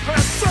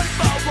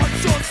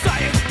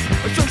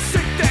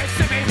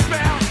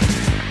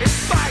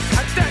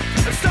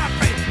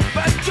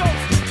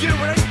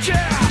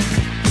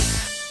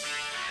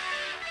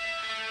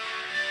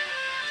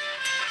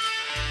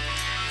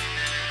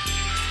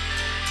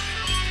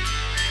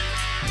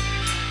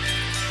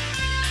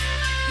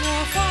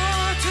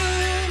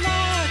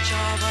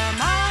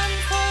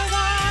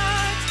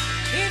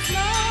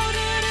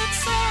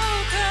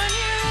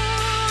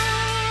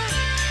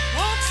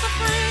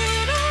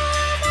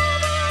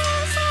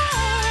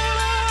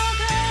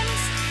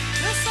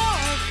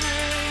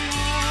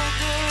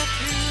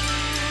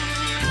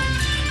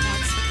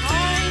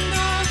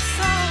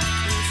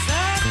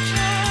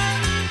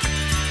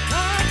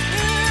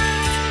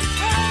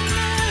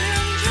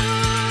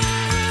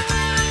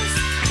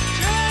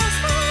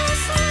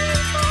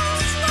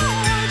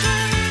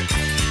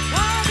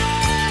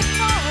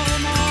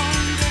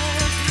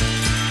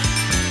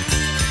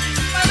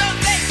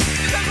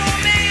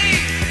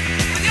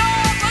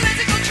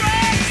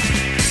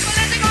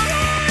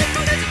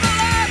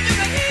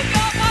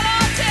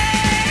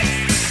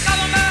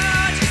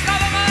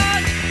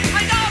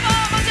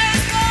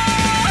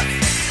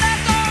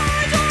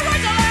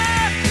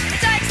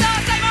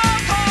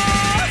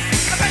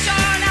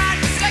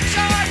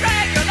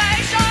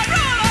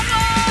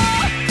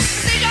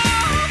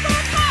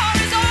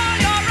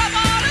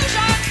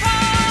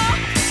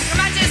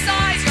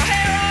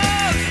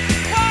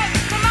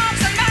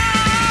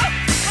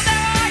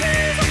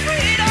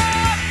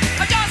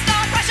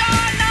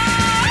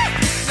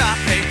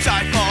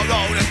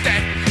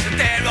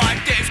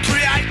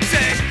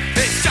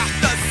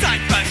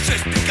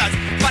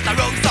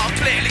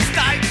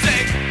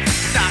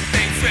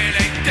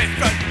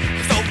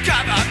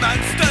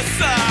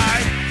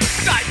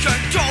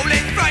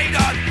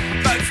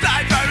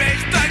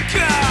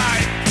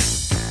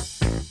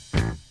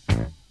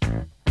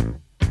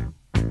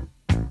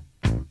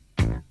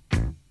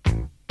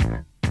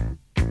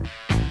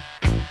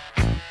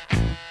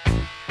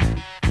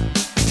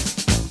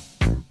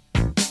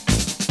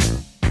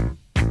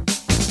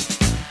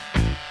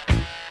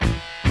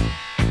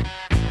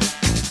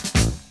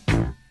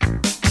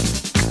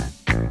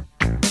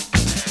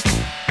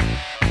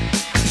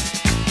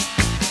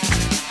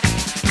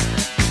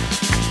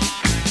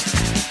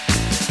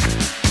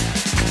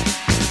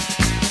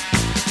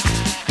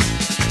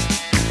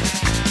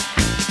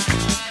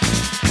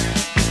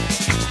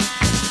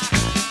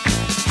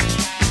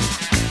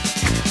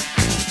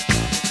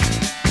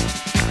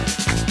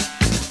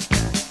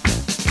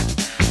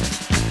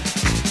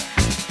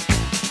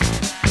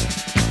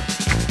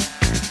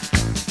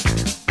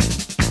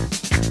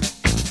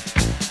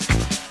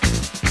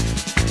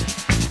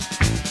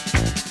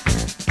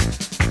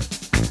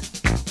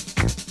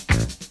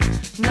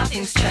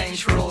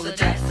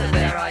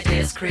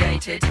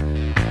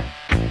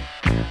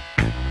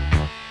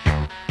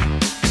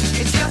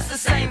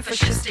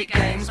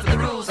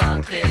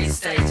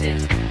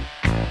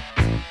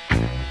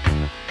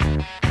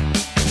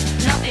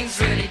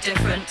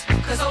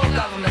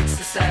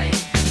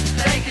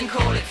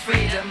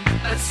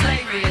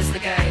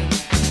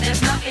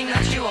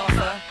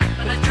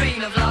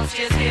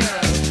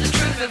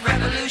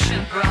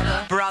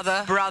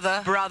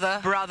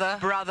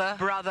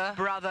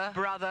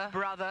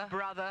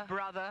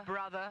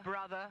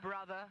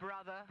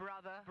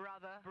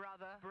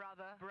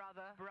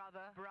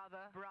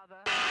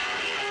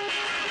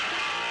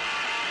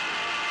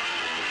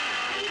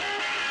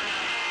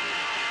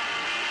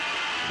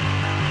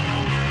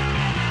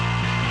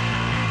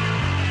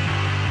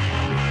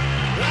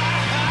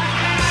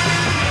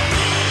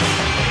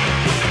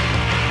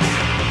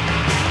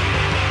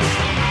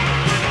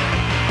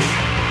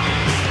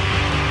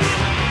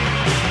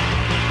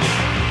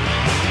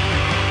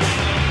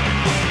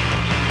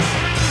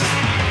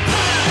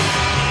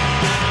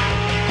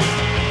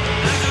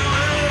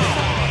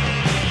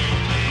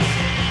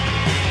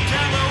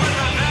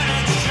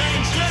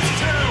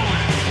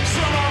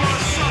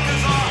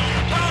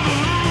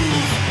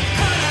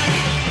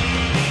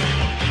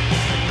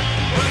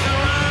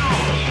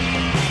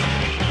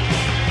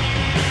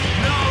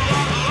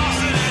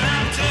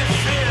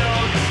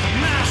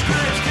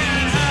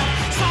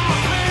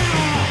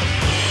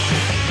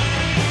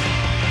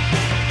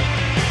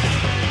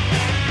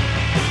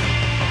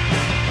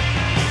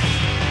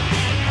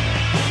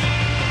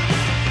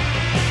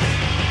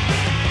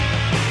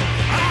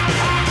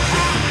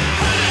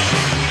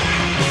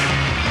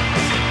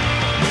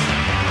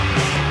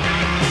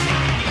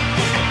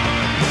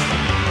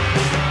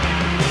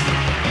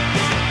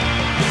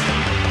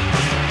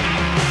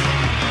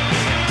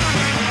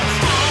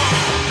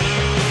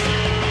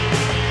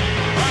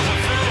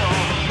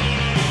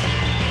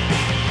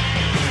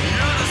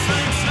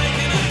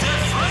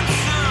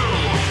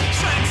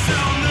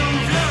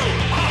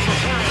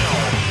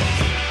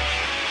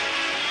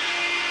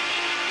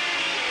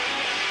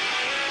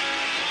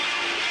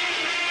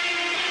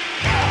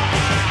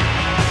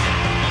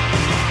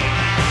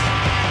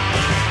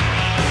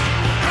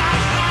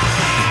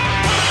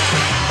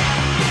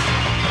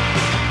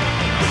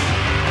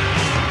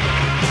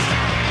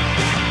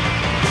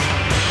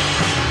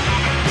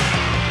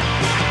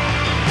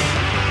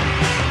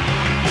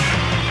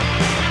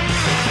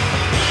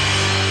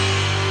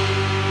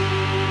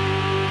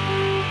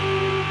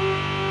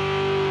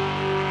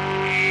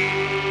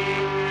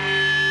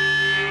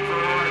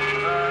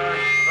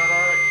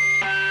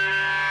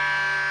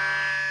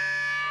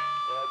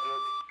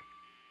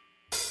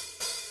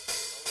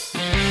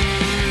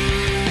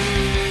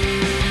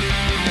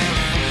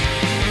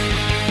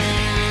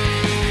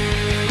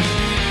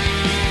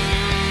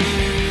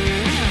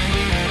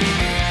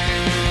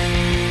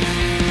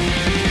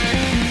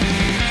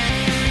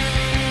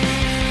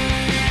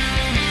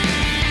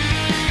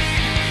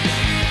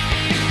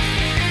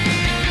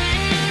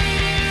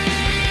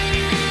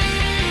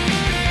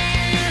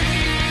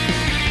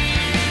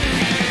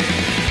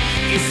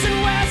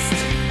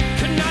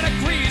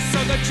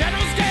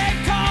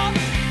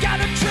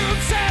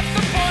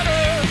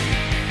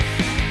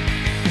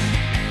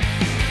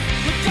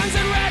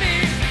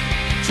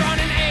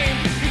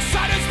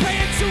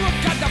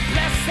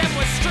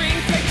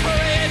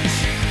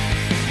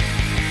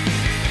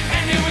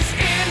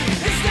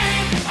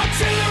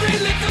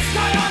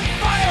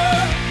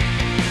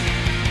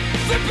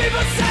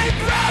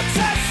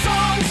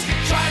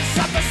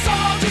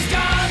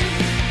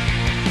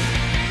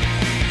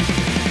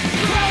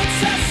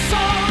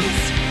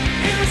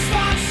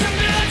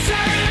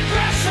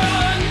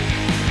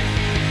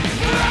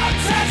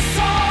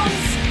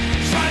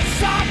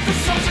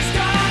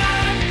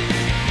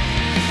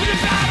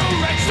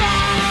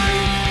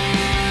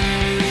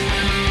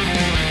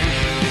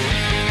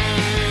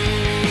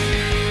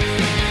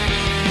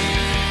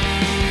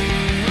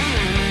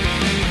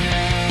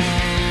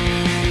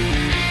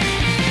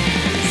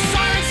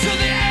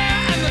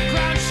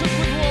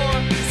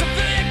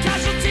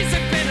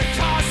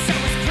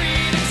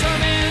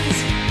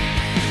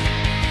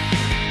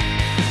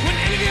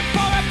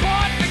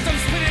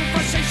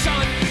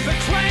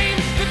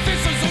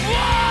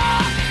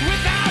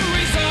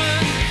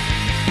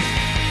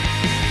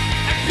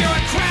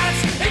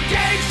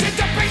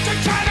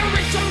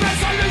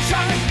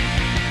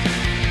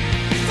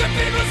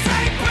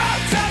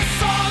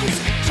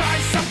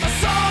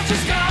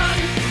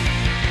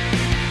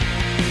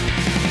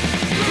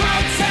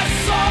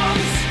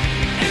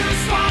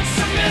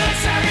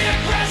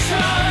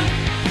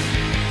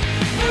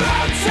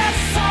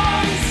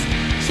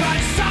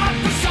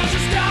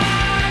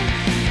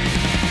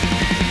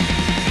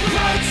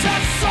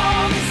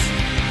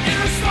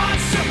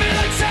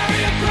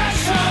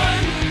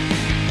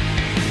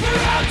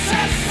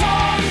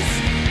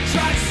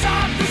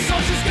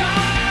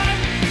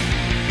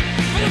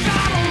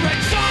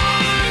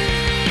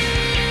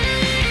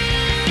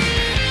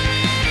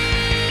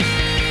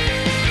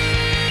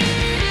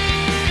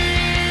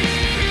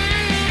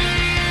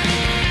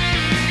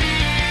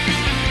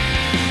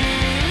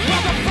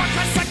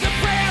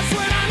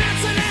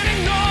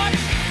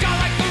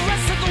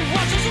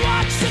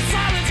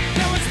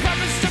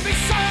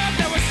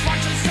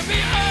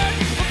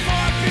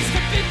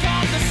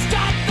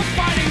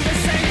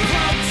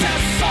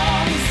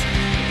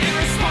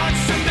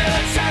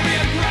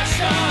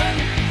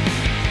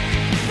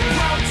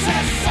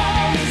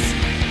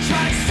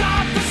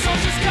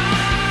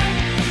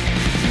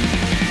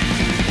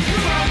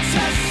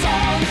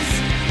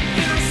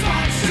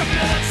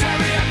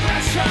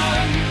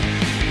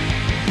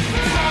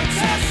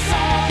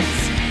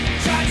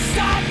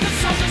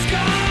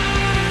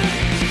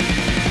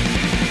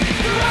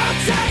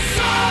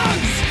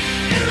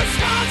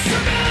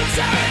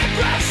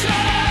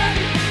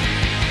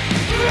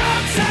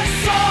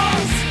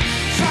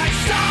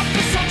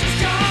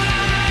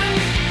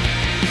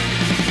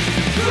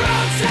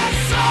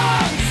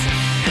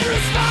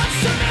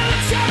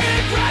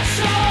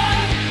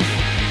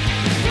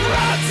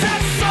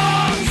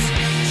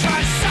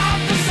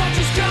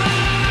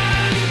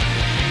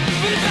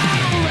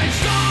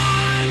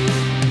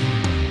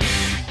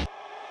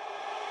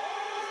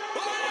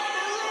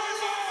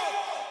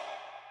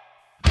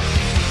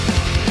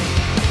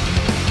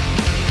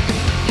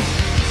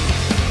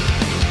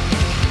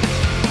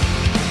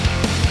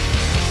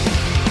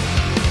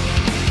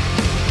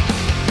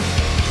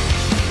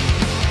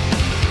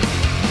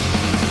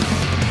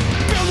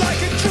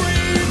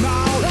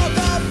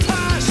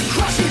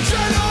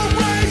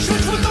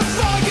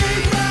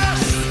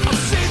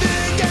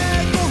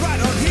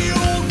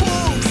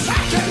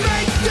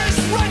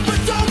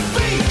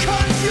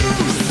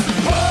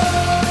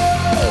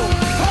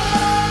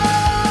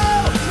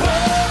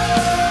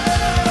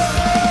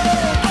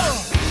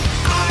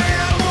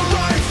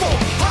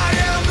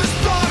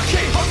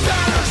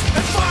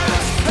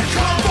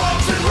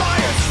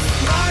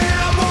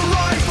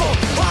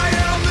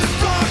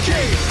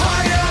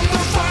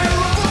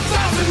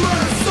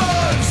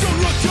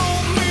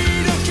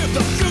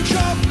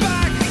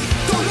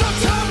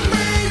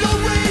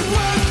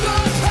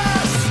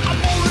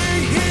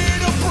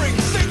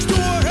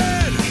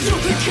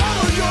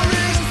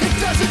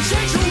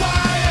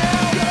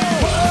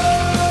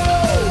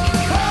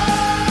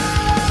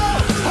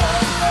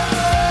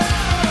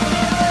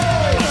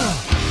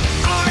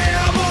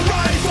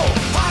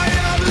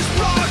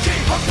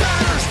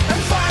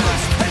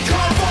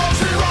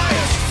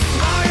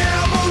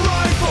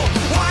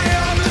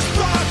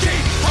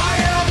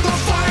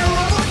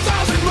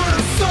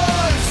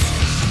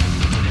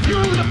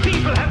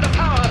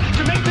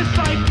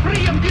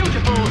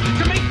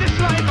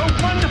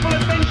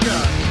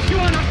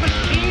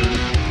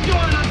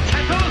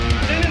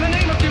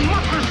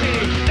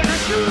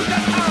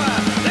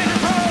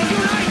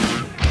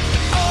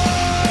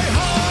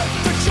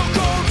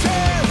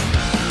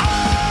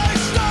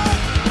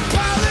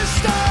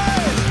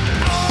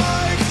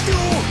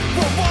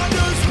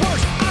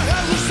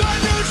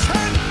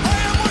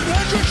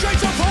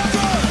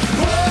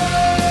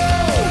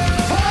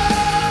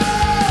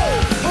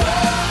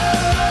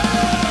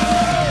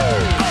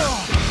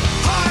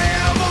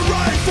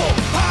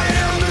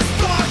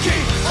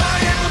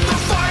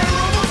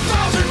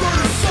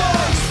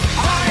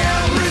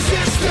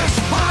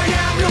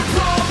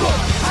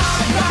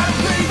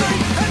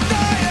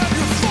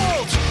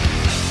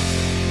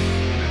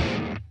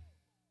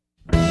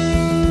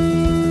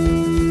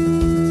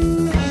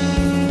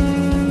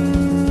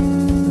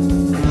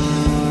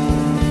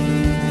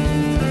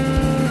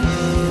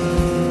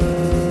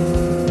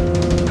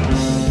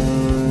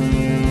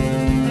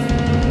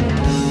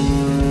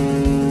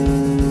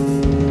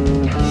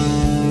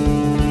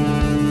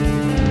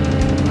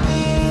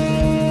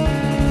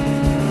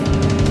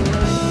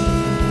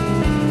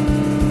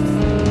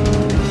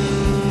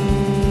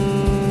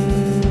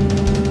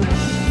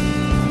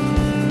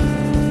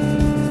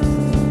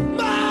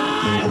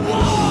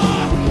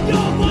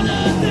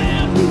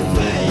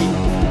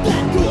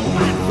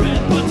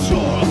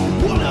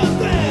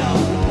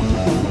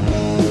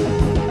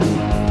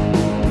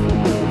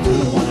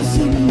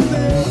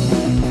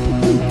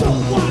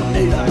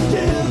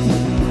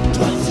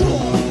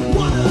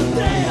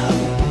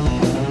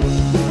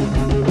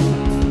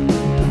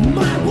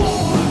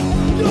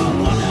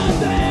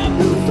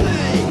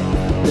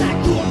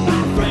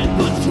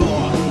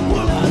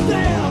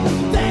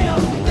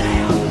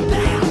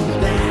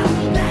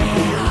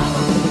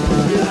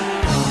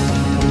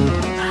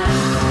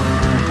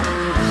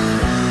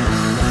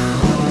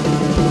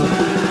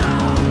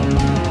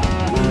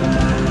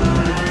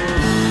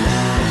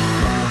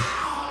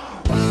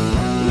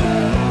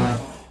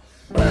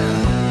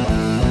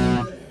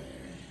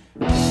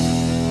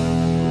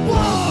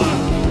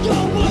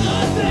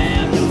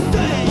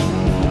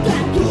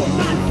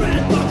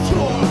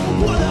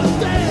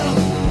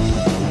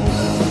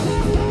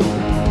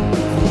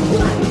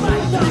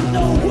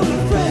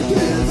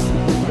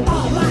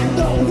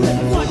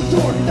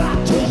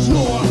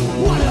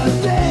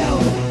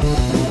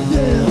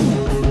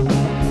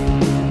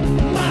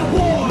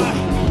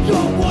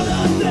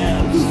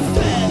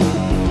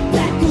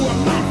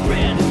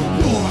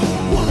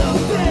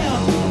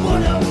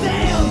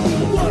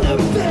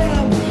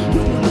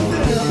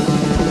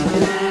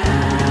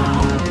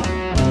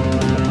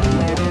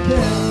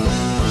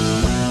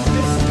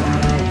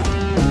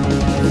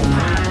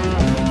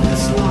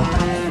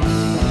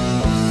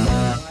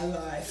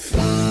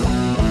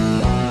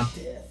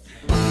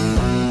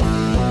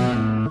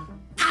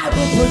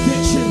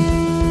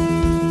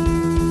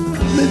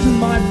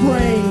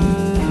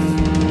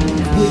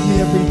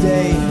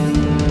 day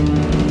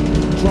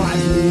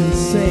drives me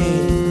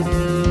insane.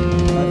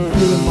 I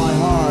feel in my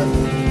heart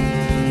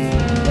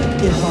that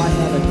if I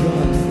had a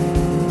gun,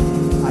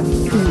 I'd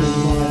feel in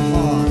my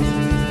heart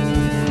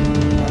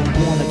I'd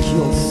wanna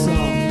kill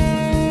some.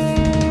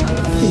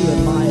 I feel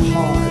in my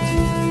heart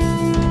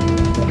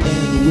the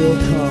end will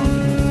come.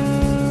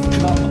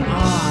 Come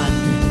on.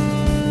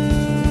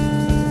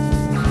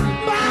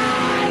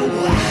 My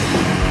way!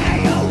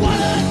 What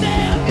a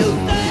damn you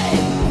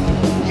think!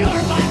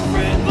 You're my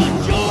friend, but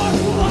you're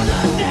one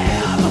of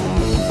them!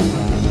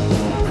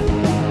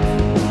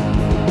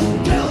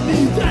 Tell me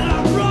that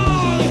I'm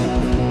wrong!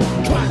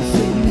 Try to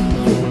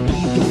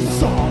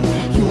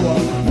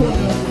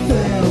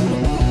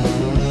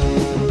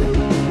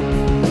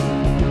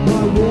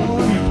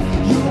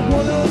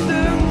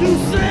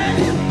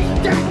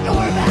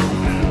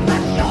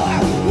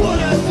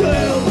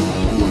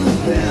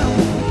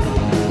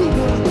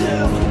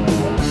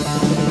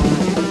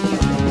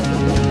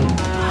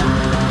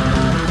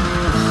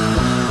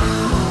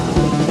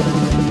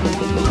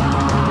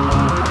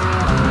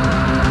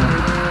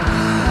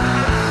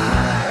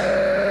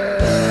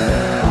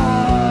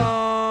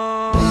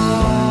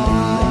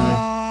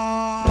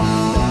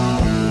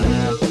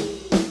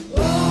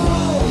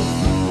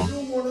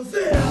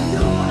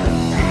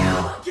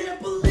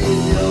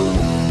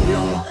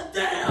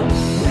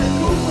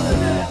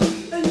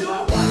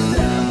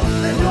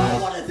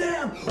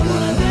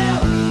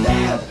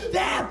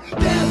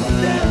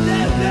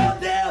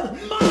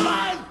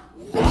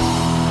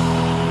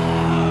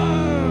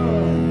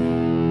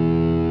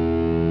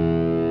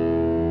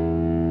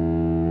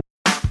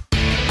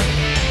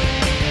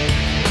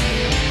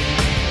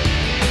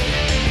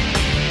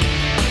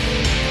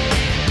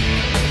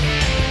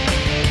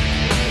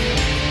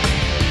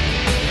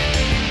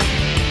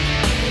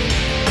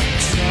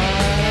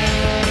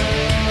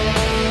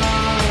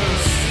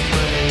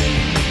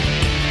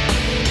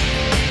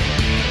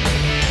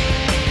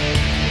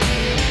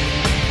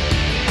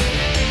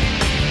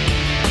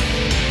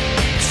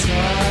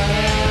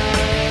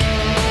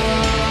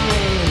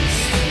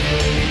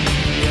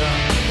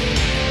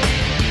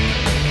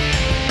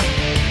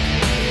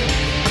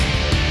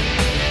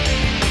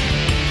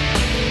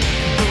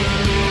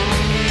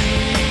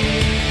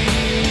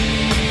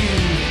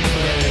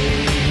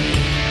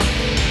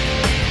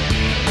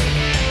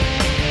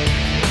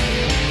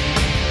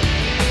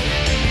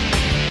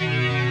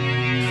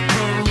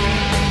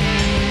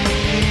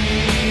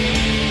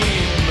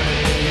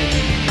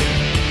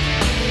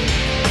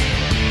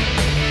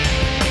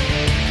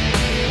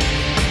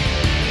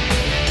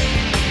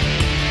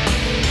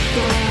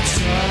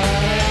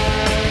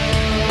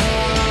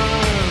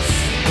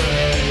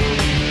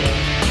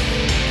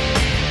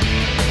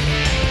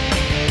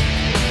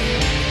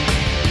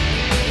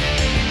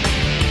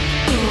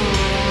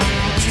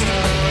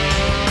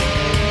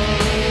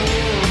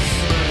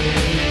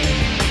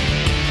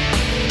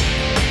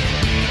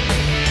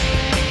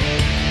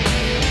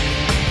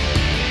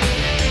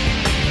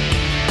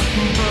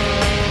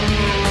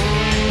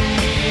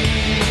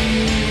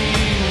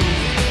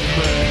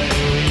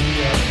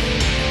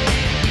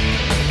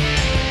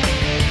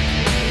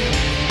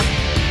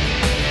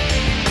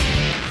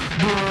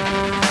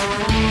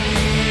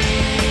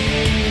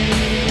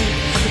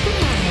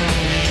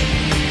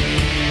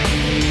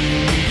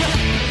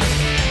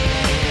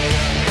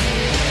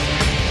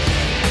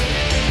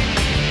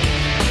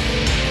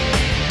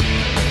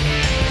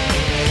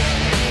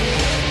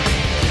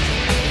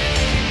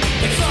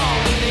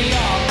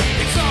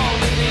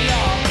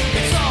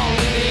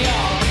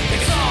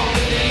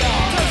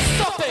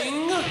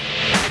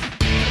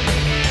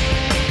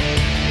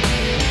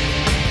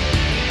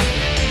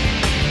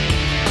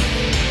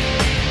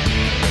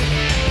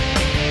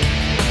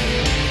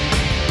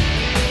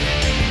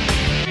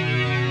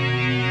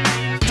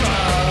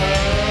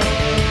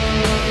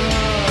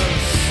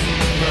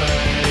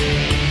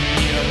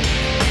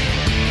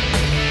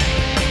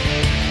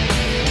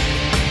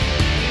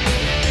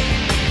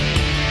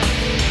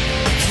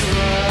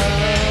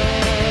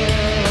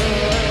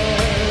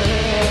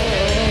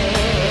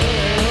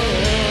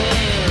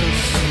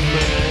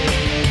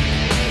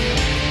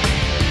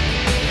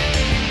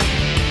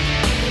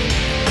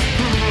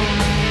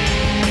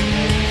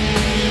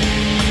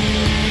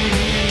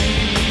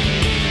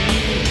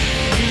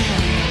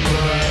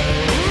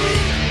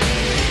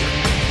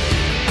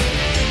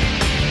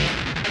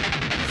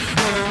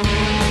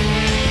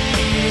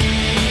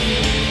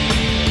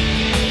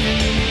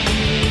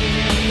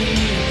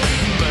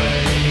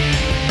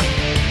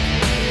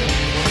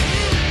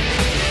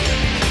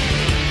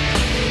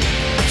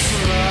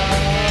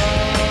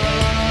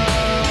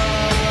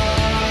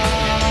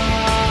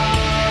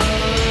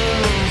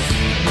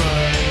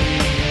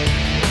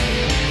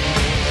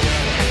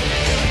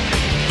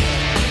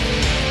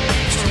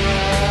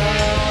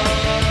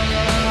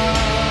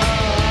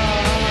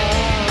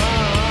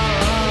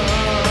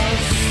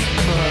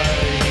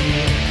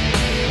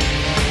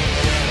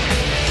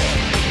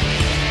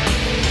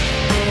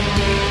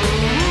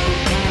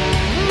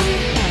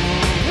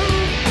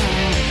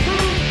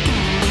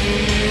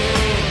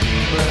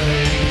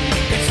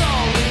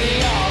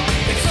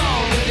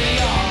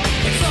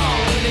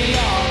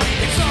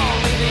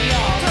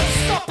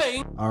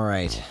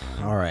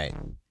right. All right.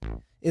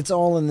 It's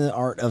All in the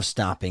Art of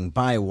Stopping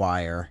by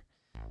Wire.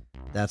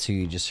 That's who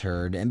you just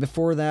heard. And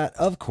before that,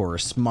 of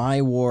course,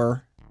 My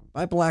War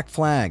by Black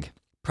Flag.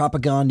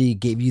 Propaganda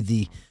gave you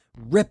the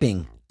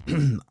ripping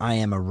I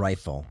Am a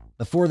Rifle.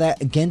 Before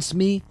that, Against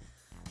Me,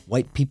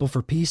 White People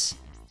for Peace.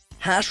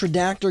 Hash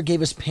Redactor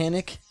gave us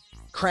Panic.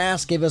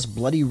 Crass gave us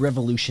Bloody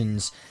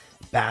Revolutions.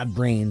 Bad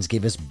Brains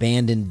gave us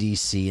Banned in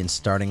DC. And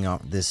starting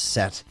off this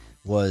set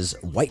was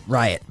White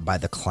Riot by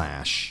The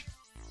Clash.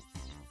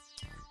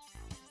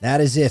 That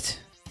is it.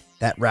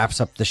 That wraps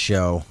up the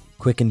show.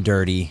 Quick and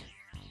dirty.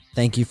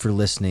 Thank you for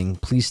listening.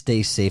 Please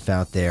stay safe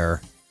out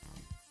there.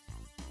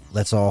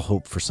 Let's all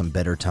hope for some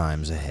better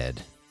times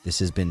ahead. This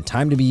has been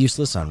Time to Be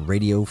Useless on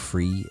Radio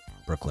Free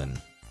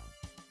Brooklyn.